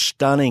was just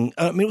stunning.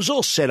 I mean, it was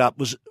all set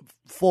up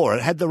for it.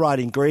 It had the right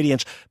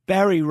ingredients.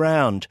 Barry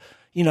Round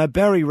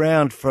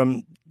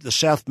from the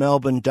South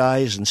Melbourne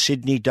days and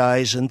Sydney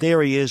days, and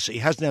there he is. He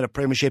hasn't had a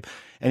premiership,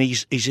 and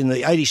he's in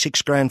the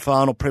 86 grand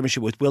final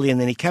premiership with Willie,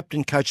 and then he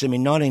captain coached them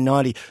in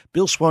 1990.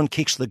 Bill Swan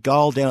kicks the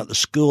goal down at the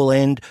school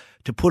end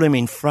to put him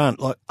in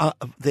front. Like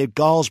their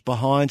goals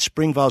behind.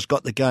 Springvale's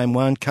got the game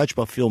won, coached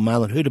by Phil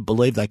Malin. Who'd have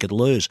believed they could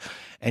lose?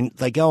 And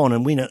they go on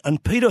and win it.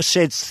 And Peter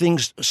said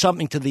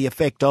something to the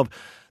effect of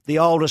the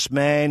oldest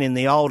man in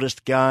the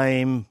oldest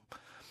game.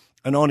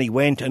 And on he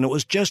went, and it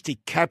was just he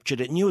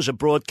captured it. And you as a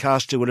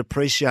broadcaster would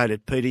appreciate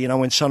it, Peter, you know,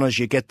 when sometimes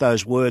you get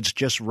those words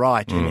just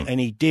right, and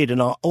he did.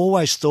 And I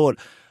always thought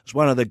it was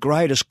one of the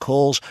greatest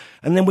calls.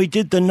 And then we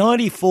did the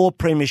 94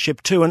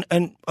 premiership too,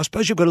 and I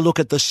suppose you've got to look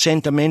at the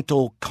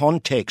sentimental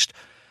context.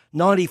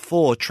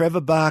 94,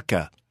 Trevor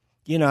Barker.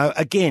 You know,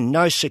 again,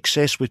 no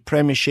success with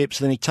premierships.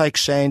 Then he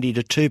takes Sandy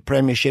to 2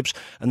 premierships.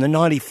 And the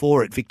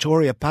 94 at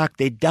Victoria Park,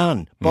 they're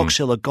done. Box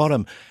Hill have got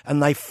them.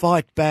 And they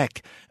fight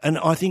back. And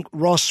I think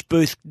Ross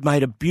Booth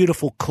made a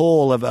beautiful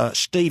call of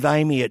Steve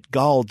Amy at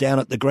goal down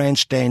at the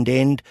grandstand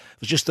end.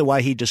 It was just the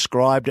way he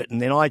described it.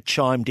 And then I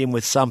chimed in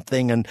with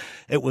something, and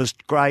it was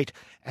great.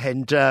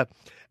 And I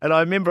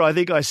remember, I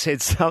think I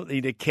said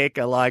something to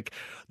Keka like,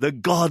 the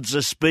gods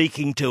are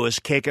speaking to us,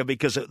 Keka,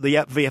 because the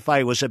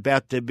VFA was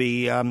about to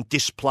be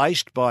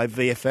displaced by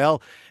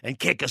VFL. And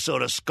Keka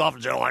sort of scoffed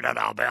and said, I don't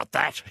know about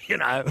that, you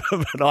know.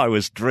 But I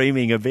was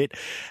dreaming a bit.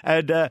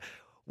 And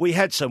we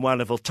had some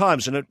wonderful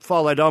times. And it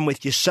followed on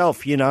with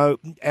yourself, you know,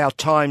 our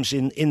times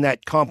in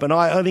that comp. And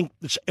I think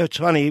it's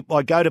funny,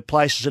 I go to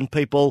places and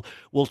people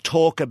will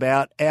talk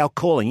about our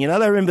calling. You know,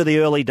 they remember the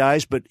early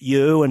days, but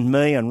you and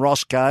me and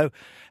Roscoe,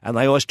 and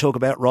they always talk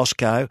about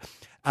Roscoe,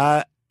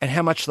 and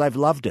how much they've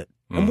loved it.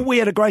 And we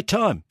had a great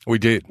time. We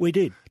did. We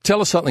did.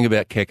 Tell us something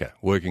about Keka,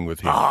 working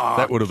with him.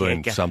 That would have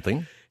been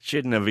something.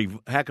 Shouldn't have.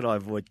 How could I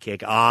avoid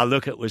Keka?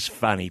 Look, it was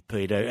funny,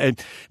 Peter. I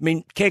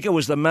mean, Keka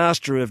was the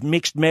master of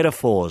mixed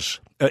metaphors.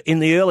 In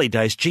the early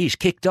days, geez,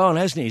 kicked on,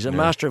 hasn't he? He's a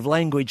master of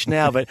language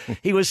now, but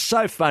he was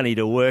so funny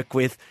to work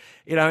with.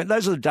 You know,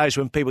 those are the days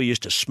when people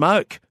used to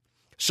smoke.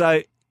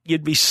 So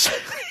you'd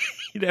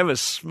have a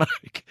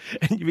smoke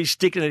and you'd be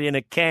sticking it in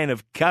a can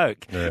of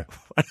Coke. Yeah.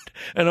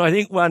 And I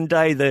think one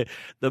day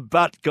the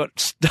butt got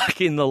stuck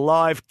in the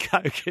live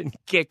Coke and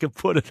Keka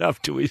put it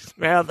up to his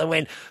mouth and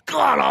went,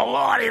 God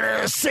almighty,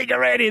 there's a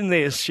cigarette in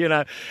this, you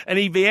know. And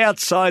he'd be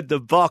outside the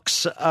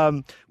box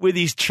with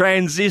his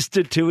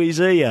transistor to his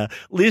ear,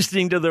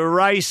 listening to the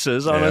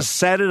races on a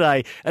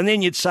Saturday. And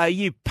then you'd say,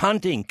 you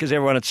punting, because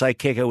everyone would say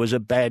Keka was a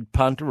bad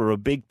punter or a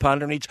big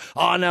punter. And he'd say,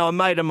 oh, no, a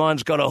mate of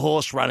mine's got a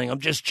horse running. I'm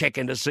just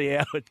checking to see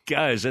how it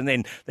goes. And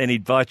then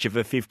he'd bite you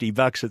for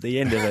 $50 at the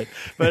end of it.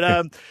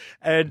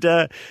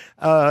 But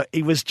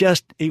he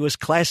was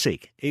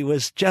classic. He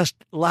was just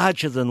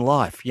larger than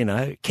life, you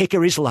know.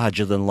 Keka is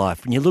larger than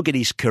life. When you look at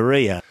his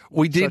career.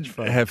 We did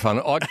have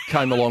fun. I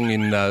came along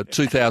in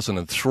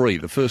 2003.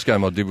 The first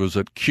game I did was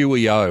at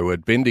QEO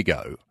at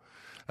Bendigo.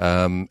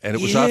 And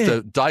it was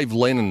after Dave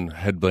Lennon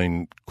had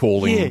been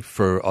calling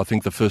for, I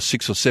think, the first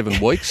 6 or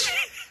 7 weeks.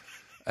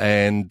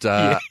 And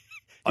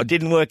it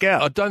didn't work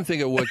out. I don't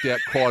think it worked out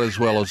quite as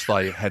well as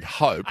they had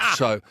hoped.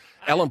 So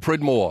Alan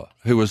Pridmore,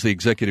 who was the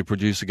executive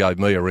producer, gave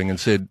me a ring and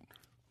said,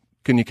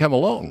 can you come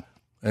along?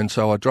 And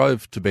so I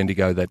drove to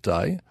Bendigo that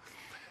day.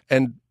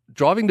 And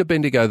driving to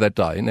Bendigo that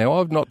day, now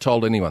I've not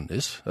told anyone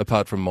this,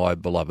 apart from my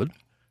beloved,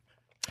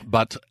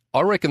 but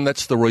I reckon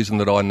that's the reason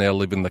that I now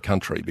live in the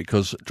country,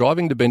 because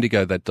driving to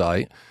Bendigo that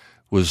day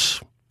was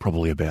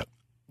probably about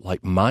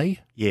late May.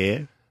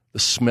 Yeah. The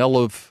smell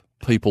of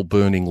people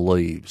burning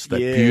leaves, that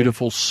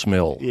beautiful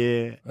smell.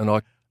 Yeah. And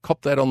I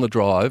copped that on the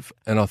drive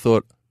and I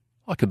thought,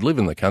 I could live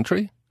in the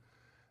country,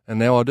 and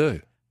now I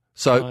do.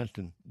 So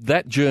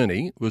that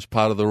journey was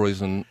part of the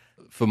reason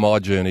for my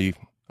journey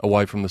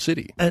away from the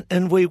city.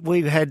 And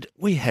we had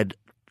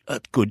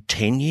a good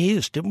 10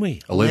 years, didn't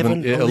we?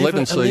 11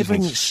 seasons.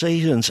 11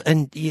 seasons.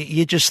 And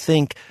you just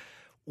think,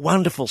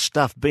 wonderful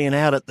stuff, being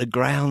out at the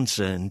grounds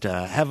and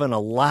having a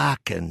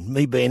lark, and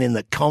me being in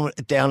the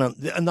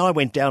and I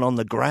went down on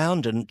the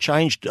ground and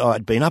changed.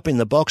 I'd been up in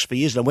the box for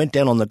years and I went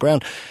down on the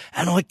ground,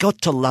 and I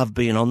got to love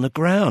being on the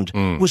ground.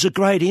 It was a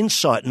great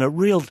insight and a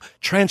real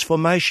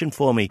transformation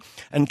for me,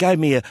 and gave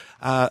me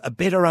a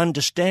better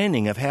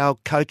understanding of how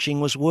coaching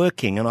was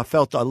working, and I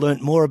felt I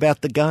learnt more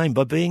about the game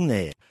by being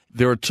there.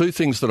 There are two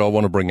things that I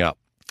want to bring up,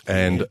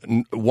 and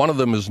one of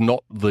them is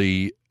not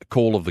the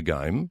call of the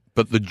game,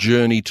 but the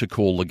journey to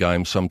call the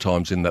game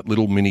sometimes in that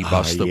little mini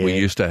bus that we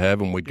used to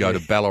have, and we'd go to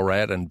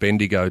Ballarat and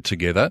Bendigo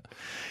together,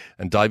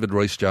 and David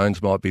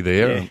Rhys-Jones might be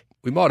there, and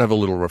we might have a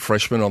little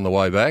refreshment on the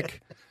way back.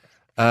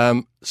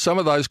 Some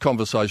of those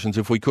conversations,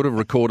 if we could have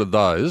recorded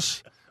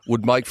those,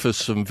 would make for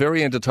some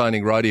very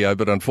entertaining radio,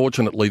 but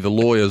unfortunately the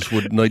lawyers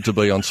would need to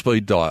be on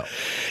speed dial.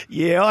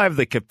 Yeah, I have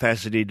the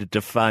capacity to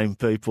defame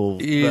people.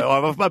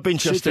 I've been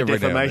sued for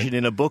defamation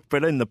in a book,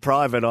 but in the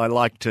private I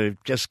like to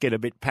just get a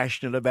bit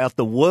passionate about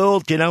the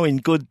world, you know, in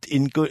good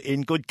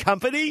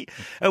company.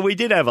 And we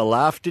did have a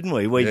laugh, didn't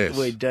we?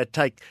 We'd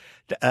take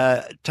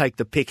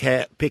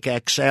the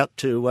pickaxe out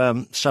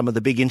to some of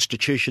the big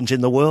institutions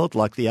in the world,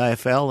 like the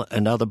AFL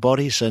and other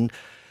bodies, and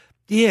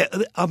yeah,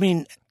 I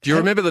mean... Do you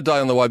remember the day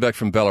on the way back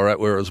from Ballarat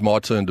where it was my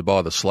turn to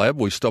buy the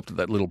slab? We stopped at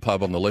that little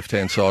pub on the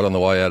left-hand side on the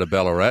way out of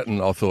Ballarat, and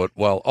I thought,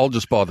 well, I'll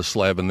just buy the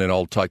slab and then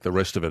I'll take the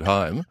rest of it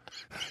home.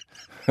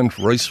 And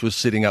Reece was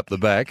sitting up the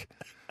back.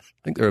 I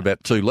think there were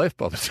about 2 left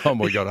by the time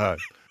we got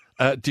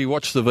home. Do you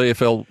watch the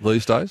VFL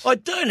these days? I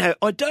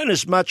don't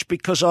as much,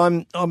 because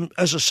I'm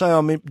as I say,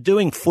 I'm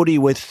doing footy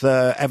with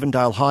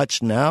Avondale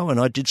Heights now, and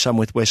I did some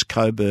with West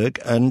Coburg,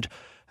 and...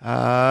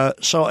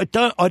 so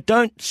I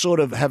don't sort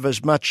of have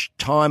as much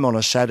time on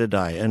a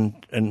Saturday,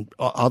 and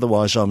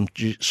otherwise I'm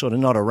sort of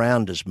not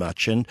around as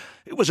much. And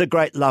it was a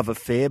great love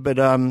affair, but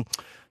and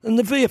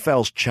the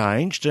VFL's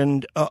changed,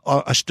 and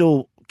I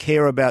still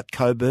care about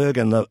Coburg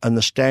and the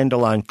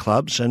standalone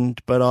clubs,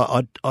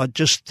 but I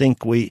just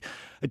think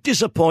it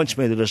disappoints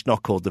me that it's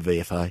not called the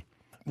VFA.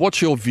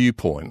 What's your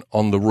viewpoint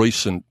on the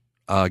recent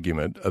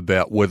argument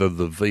about whether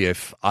the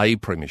VFA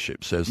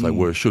premierships, as they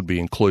were, should be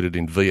included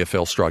in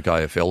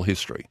VFL/AFL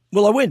history?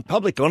 Well, I went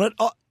public on it.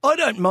 I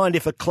don't mind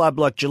if a club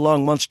like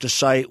Geelong wants to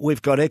say,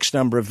 we've got X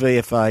number of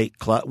VFA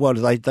clubs. Well,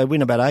 they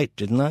win about 8,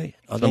 didn't they?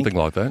 Something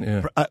like that,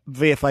 yeah.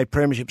 VFA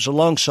premierships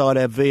alongside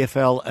our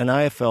VFL and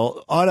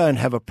AFL. I don't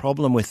have a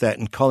problem with that,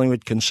 and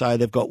Collingwood can say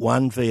they've got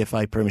 1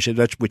 VFA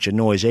premiership, which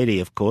annoys Eddie,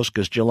 of course,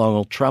 because Geelong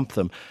will trump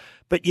them.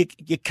 But you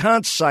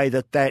can't say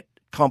that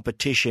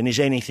competition is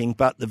anything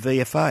but the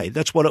VFA.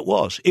 That's what it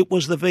was. It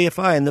was the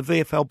VFA, and the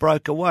VFL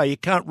broke away. You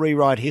can't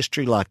rewrite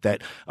history like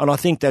that, and I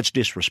think that's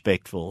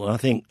disrespectful. And I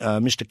think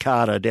Mr.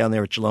 Carter down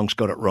there at Geelong's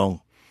got it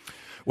wrong.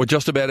 We're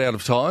just about out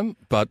of time,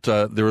 but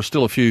there are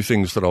still a few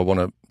things that I want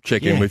to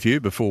check in with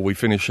you before we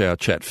finish our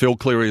chat. Phil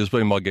Cleary has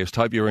been my guest.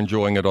 Hope you're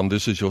enjoying it on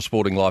This Is Your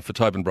Sporting Life for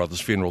Tobin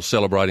Brothers Funerals,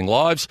 celebrating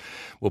lives.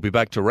 We'll be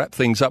back to wrap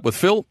things up with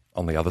Phil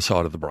on the other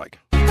side of the break.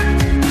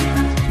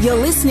 You're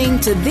listening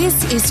to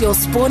This Is Your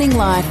Sporting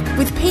Life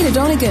with Peter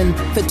Donegan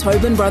for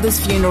Tobin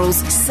Brothers Funerals,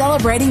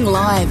 celebrating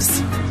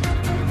lives.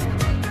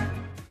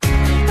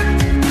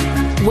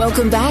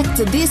 Welcome back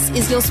to This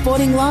Is Your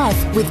Sporting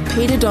Life with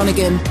Peter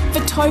Donegan for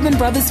Tobin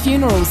Brothers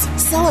Funerals,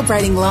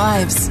 celebrating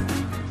lives.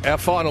 Our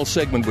final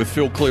segment with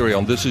Phil Cleary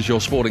on This Is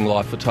Your Sporting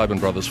Life for Tobin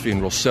Brothers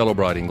Funerals,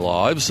 celebrating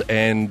lives.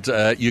 And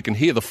you can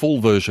hear the full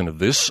version of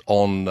this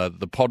on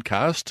the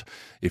podcast.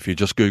 If you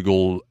just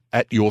Google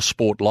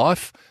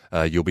 @YourSportLife,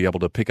 you'll be able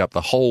to pick up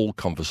the whole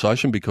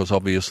conversation, because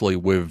obviously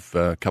we've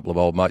a couple of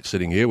old mates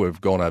sitting here.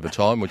 We've gone over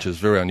time, which is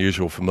very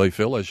unusual for me,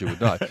 Phil, as you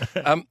would know.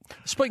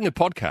 Speaking of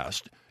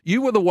podcast,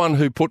 you were the one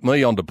who put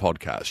me onto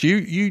podcast.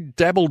 You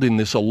dabbled in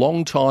this a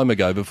long time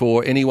ago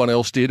before anyone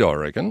else did, I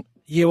reckon.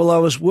 Yeah, well, I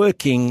was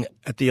working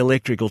at the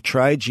Electrical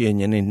Trades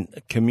Union in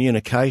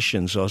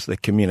communications. I was the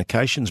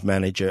communications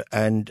manager,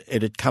 and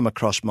it had come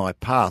across my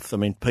path. I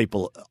mean,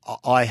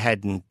 I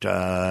hadn't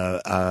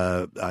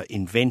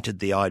invented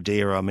the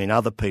idea. I mean,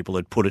 other people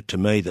had put it to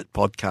me that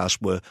podcasts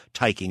were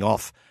taking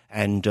off,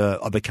 and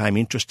I became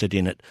interested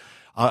in it.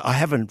 I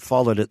haven't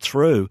followed it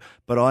through,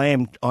 but I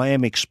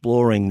am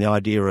exploring the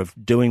idea of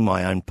doing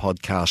my own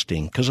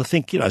podcasting, because I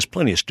think, there's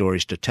plenty of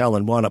stories to tell,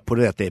 and why not put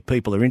it out there?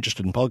 People are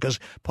interested in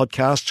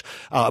podcasts,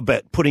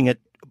 but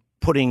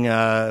putting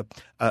a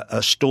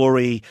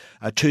story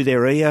to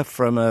their ear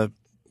from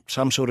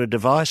some sort of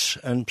device,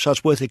 and so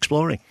it's worth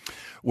exploring.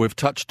 We've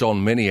touched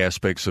on many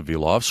aspects of your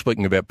life.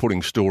 Speaking about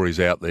putting stories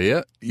out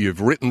there,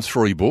 you've written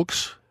 3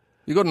 books.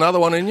 You got another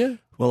one in you?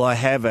 Well, I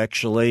have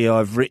actually.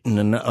 I've written,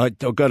 and I've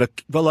got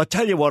well, I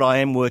tell you what I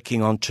am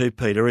working on too,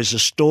 Peter, is a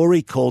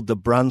story called The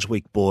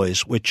Brunswick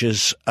Boys, which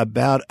is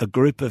about a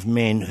group of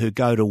men who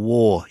go to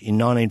war in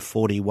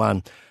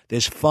 1941.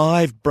 There's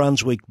 5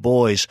 Brunswick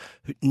boys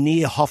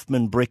near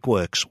Hoffman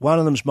Brickworks. One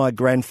of them's my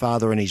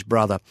grandfather and his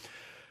brother.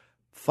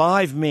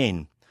 5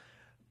 men.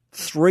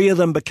 3 of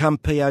them become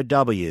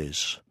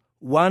POWs.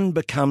 One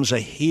becomes a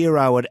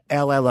hero at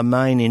Al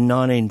Alamein in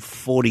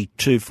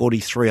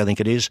 1942-43, I think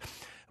it is. A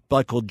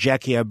bloke called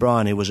Jackie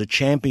O'Brien, who was a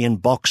champion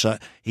boxer.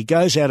 He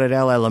goes out at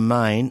Al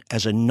Alamein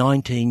as a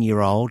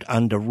 19-year-old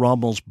under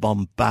Rommel's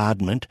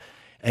bombardment,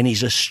 and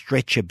he's a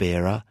stretcher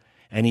bearer,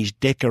 and he's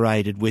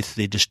decorated with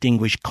the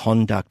Distinguished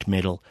Conduct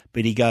Medal.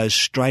 But he goes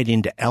straight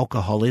into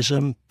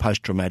alcoholism,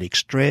 post-traumatic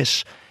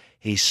stress.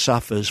 He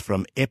suffers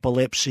from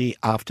epilepsy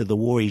after the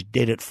war. He's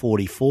dead at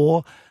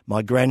 44.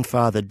 My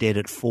grandfather dead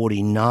at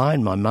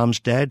 49. My mum's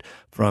dad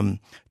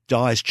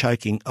dies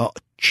choking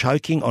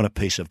on a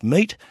piece of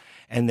meat.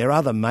 And their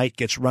other mate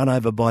gets run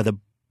over by the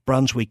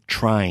Brunswick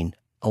train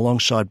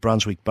alongside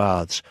Brunswick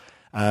Baths.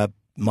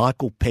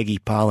 Michael Peggy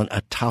Parlin,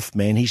 a tough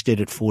man, he's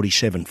dead at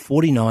 47.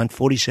 49,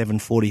 47,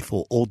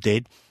 44, all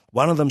dead.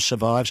 One of them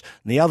survives,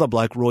 and the other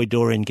bloke, Roy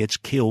Dorian, gets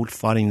killed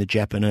fighting the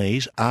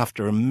Japanese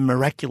after a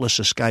miraculous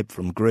escape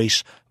from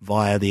Greece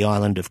via the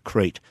island of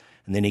Crete.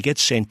 And then he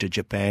gets sent to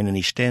Japan, and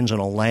he stands on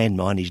a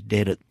landmine. He's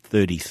dead at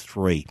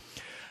 33.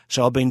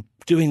 So I've been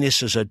doing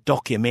this as a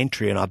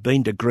documentary, and I've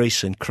been to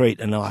Greece and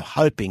Crete, and I'm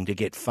hoping to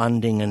get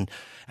funding and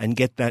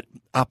get that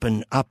up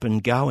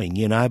and going,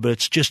 you know. But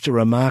it's just a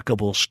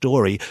remarkable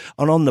story.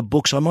 And on the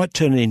books, I might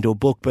turn it into a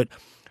book, but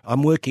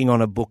I'm working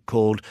on a book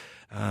called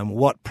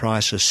What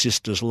Price? A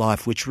Sister's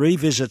Life, which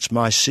revisits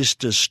my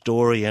sister's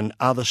story and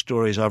other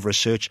stories I've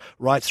researched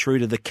right through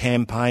to the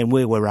campaign,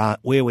 where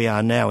we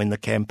are now in the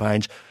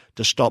campaigns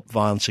to stop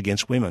violence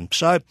against women.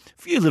 So a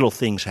few little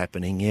things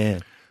happening, yeah.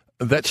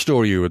 That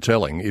story you were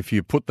telling, if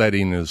you put that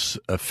in as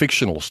a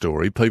fictional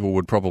story, people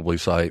would probably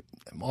say it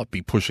might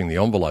be pushing the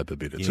envelope a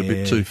bit. It's a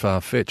bit too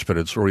far-fetched, but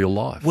it's real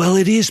life. Well,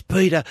 it is,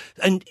 Peter.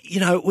 And, you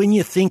know, when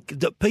you think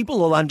that people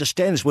will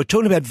understand this, we're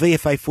talking about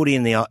VFA footy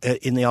in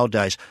the old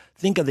days.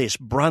 Think of this.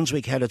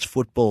 Brunswick had its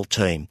football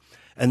team.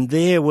 And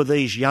there were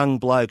these young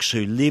blokes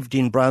who lived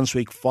in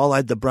Brunswick,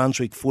 followed the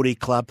Brunswick Footy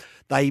Club.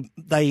 They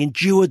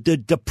endured the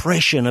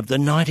depression of the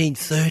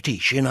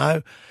 1930s, you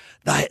know.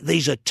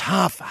 These are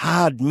tough,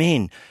 hard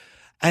men.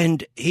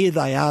 And here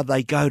they are,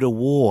 they go to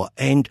war.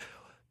 And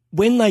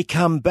when they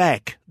come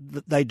back,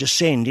 they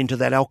descend into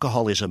that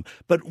alcoholism.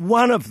 But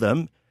one of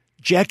them,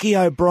 Jackie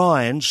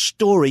O'Brien's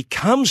story,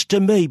 comes to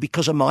me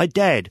because of my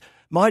dad.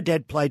 My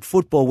dad played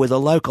football with a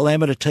local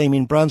amateur team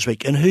in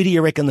Brunswick. And who do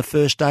you reckon the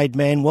first aid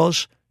man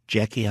was?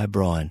 Jackie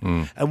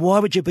O'Brien. And why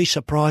would you be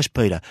surprised,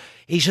 Peter?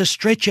 He's a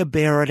stretcher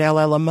bearer at Al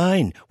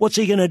Alamein. What's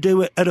he going to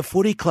do at a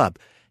footy club?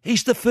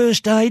 He's the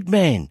first aid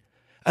man.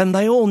 And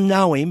they all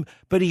know him,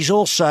 but he's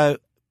also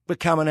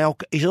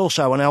he's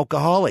also an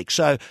alcoholic.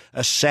 So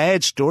a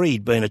sad story.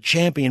 He'd been a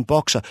champion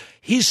boxer.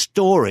 His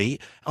story,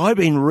 I've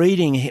been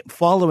reading,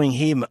 following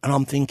him, and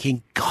I'm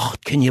thinking,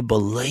 God, can you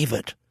believe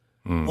it?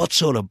 What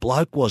sort of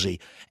bloke was he?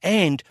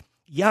 And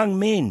young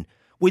men,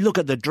 we look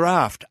at the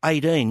draft,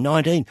 18,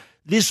 19.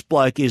 This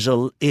bloke is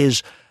a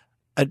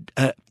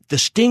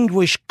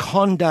Distinguished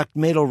Conduct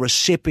Medal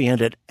recipient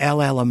at Al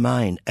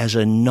Alamein as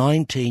a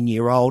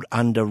 19-year-old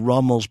under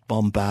Rommel's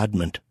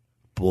bombardment.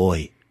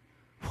 Boy,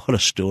 what a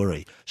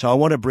story. So I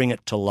want to bring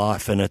it to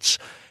life, and it's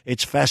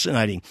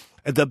fascinating.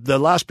 The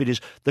last bit is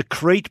the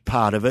Crete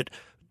part of it.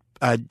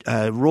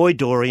 Roy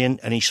Dorian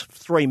and his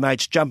three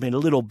mates jump in a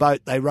little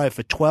boat. They row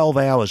for 12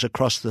 hours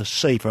across the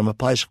sea from a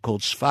place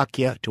called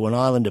Sfakia to an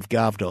island of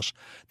Gavdos.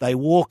 They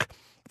walk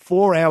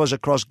 4 hours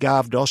across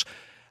Gavdos.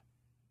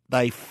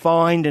 They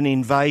find an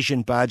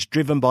invasion barge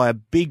driven by a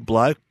big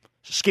bloke,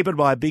 skippered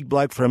by a big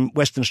bloke from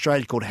Western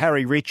Australia called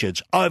Harry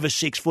Richards, over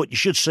 6 foot. You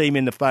should see him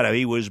in the photo.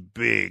 He was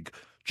big.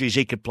 Geez,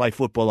 he could play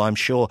football, I'm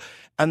sure.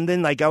 And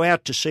then they go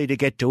out to sea to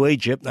get to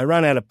Egypt. They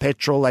run out of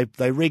petrol.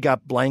 They rig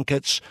up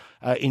blankets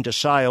into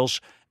sails,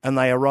 and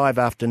they arrive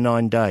after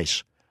 9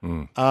 days.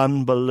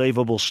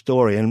 Unbelievable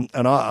story. And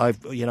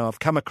I've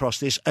come across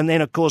this. And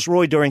then, of course,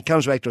 Roy Dorian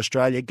comes back to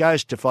Australia,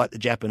 goes to fight the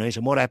Japanese,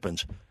 and what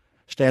happens?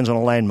 Stands on a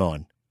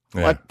landmine.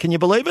 Yeah. Like, can you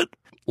believe it?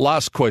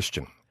 Last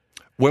question.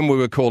 When we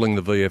were calling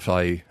the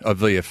VFL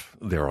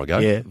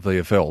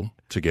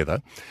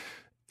together,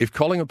 if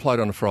Collingwood played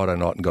on a Friday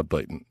night and got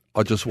beaten,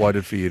 I just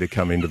waited for you to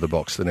come into the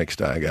box the next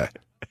day and go,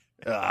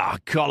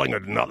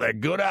 Collingwood not that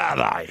good,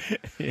 are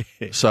they?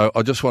 So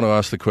I just want to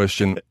ask the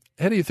question,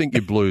 how do you think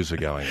your Blues are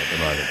going at the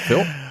moment,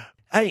 Phil?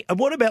 Hey, and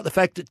what about the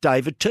fact that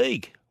David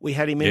Teague, we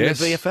had him in the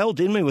VFL,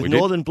 didn't we, with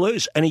Northern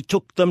Blues, and he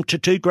took them to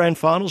 2 grand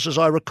finals, as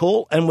I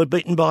recall, and were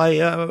beaten by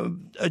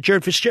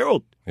Jared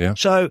Fitzgerald. Yeah.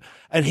 So,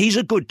 and he's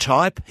a good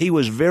type. He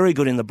was very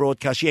good in the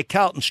broadcast. Yeah,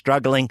 Carlton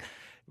struggling,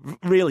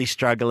 really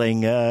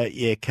struggling.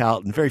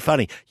 Carlton, very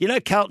funny. You know,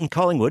 Carlton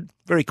Collingwood,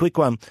 very quick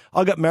one.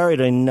 I got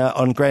married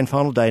on grand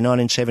final day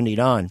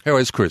 1979. How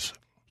is Chris?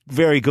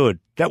 Very good.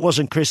 That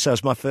wasn't Chris, that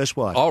was my first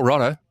wife. Oh,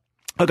 righto.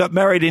 I got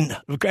married in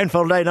grand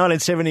final day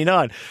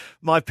 1979.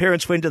 My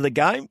parents went to the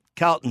game.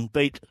 Carlton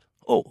beat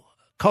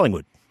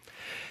Collingwood.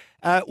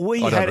 I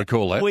don't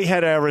recall that. We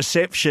had our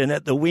reception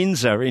at the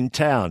Windsor in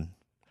town.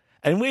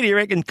 And where do you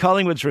reckon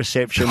Collingwood's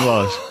reception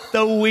was?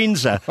 The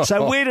Windsor.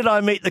 So where did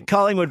I meet the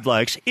Collingwood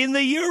blokes? In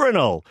the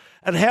urinal.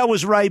 And how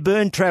was Ray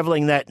Byrne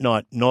travelling that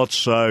night? Not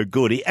so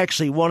good. He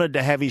actually wanted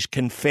to have his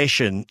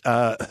confession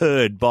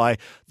heard by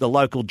the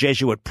local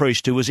Jesuit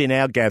priest who was in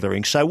our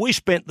gathering. So we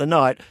spent the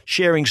night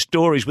sharing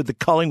stories with the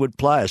Collingwood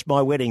players,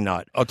 my wedding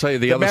night. I'll tell you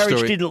the other story. The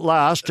marriage didn't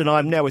last, and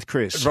I'm now with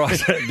Chris.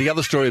 Right. The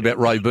other story about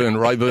Ray Byrne.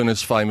 Ray Byrne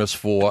is famous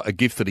for a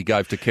gift that he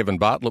gave to Kevin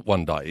Bartlett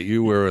one day. Are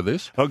you aware of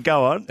this? Oh,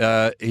 go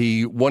on.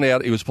 He went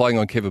out, he was playing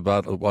on Kevin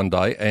Bartlett one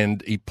day,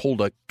 and he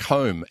pulled a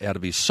comb out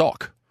of his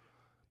sock,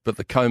 but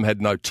the comb had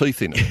no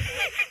teeth in it.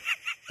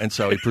 And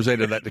so he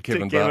presented that to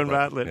Kevin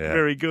Bartlett. Yeah.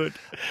 Very good.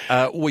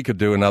 We could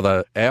do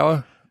another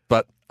hour,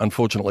 but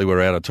unfortunately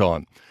we're out of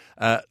time.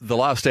 The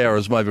last hour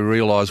has made me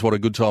realise what a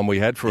good time we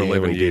had for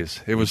 11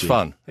 years. It was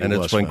fun, and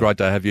it's been great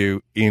to have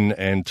you in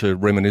and to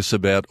reminisce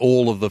about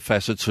all of the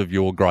facets of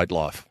your great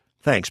life.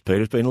 Thanks,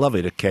 Peter. It's been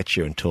lovely to catch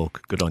you and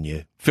talk. Good on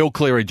you. Phil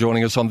Cleary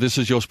joining us on This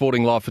Is Your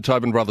Sporting Life for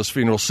Tobin Brothers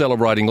Funeral,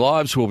 celebrating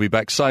lives. We'll be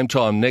back same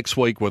time next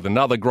week with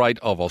another great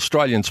of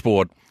Australian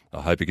sport.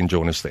 I hope you can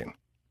join us then.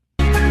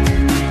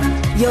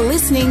 You're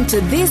listening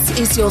to This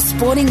Is Your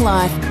Sporting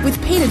Life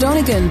with Peter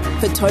Donegan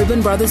for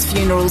Tobin Brothers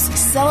Funerals,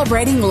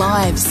 celebrating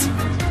lives.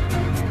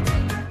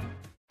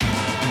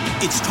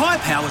 It's Tyre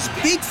Power's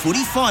Big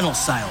Footy Final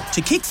Sale.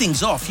 To kick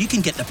things off, you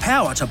can get the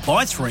power to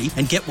buy 3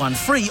 and get 1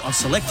 free on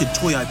selected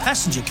Toyo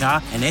passenger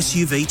car and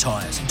SUV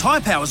tyres.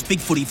 Tyre Power's Big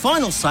Footy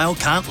Final Sale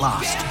can't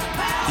last.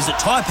 Visit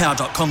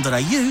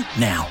tyrepower.com.au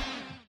now.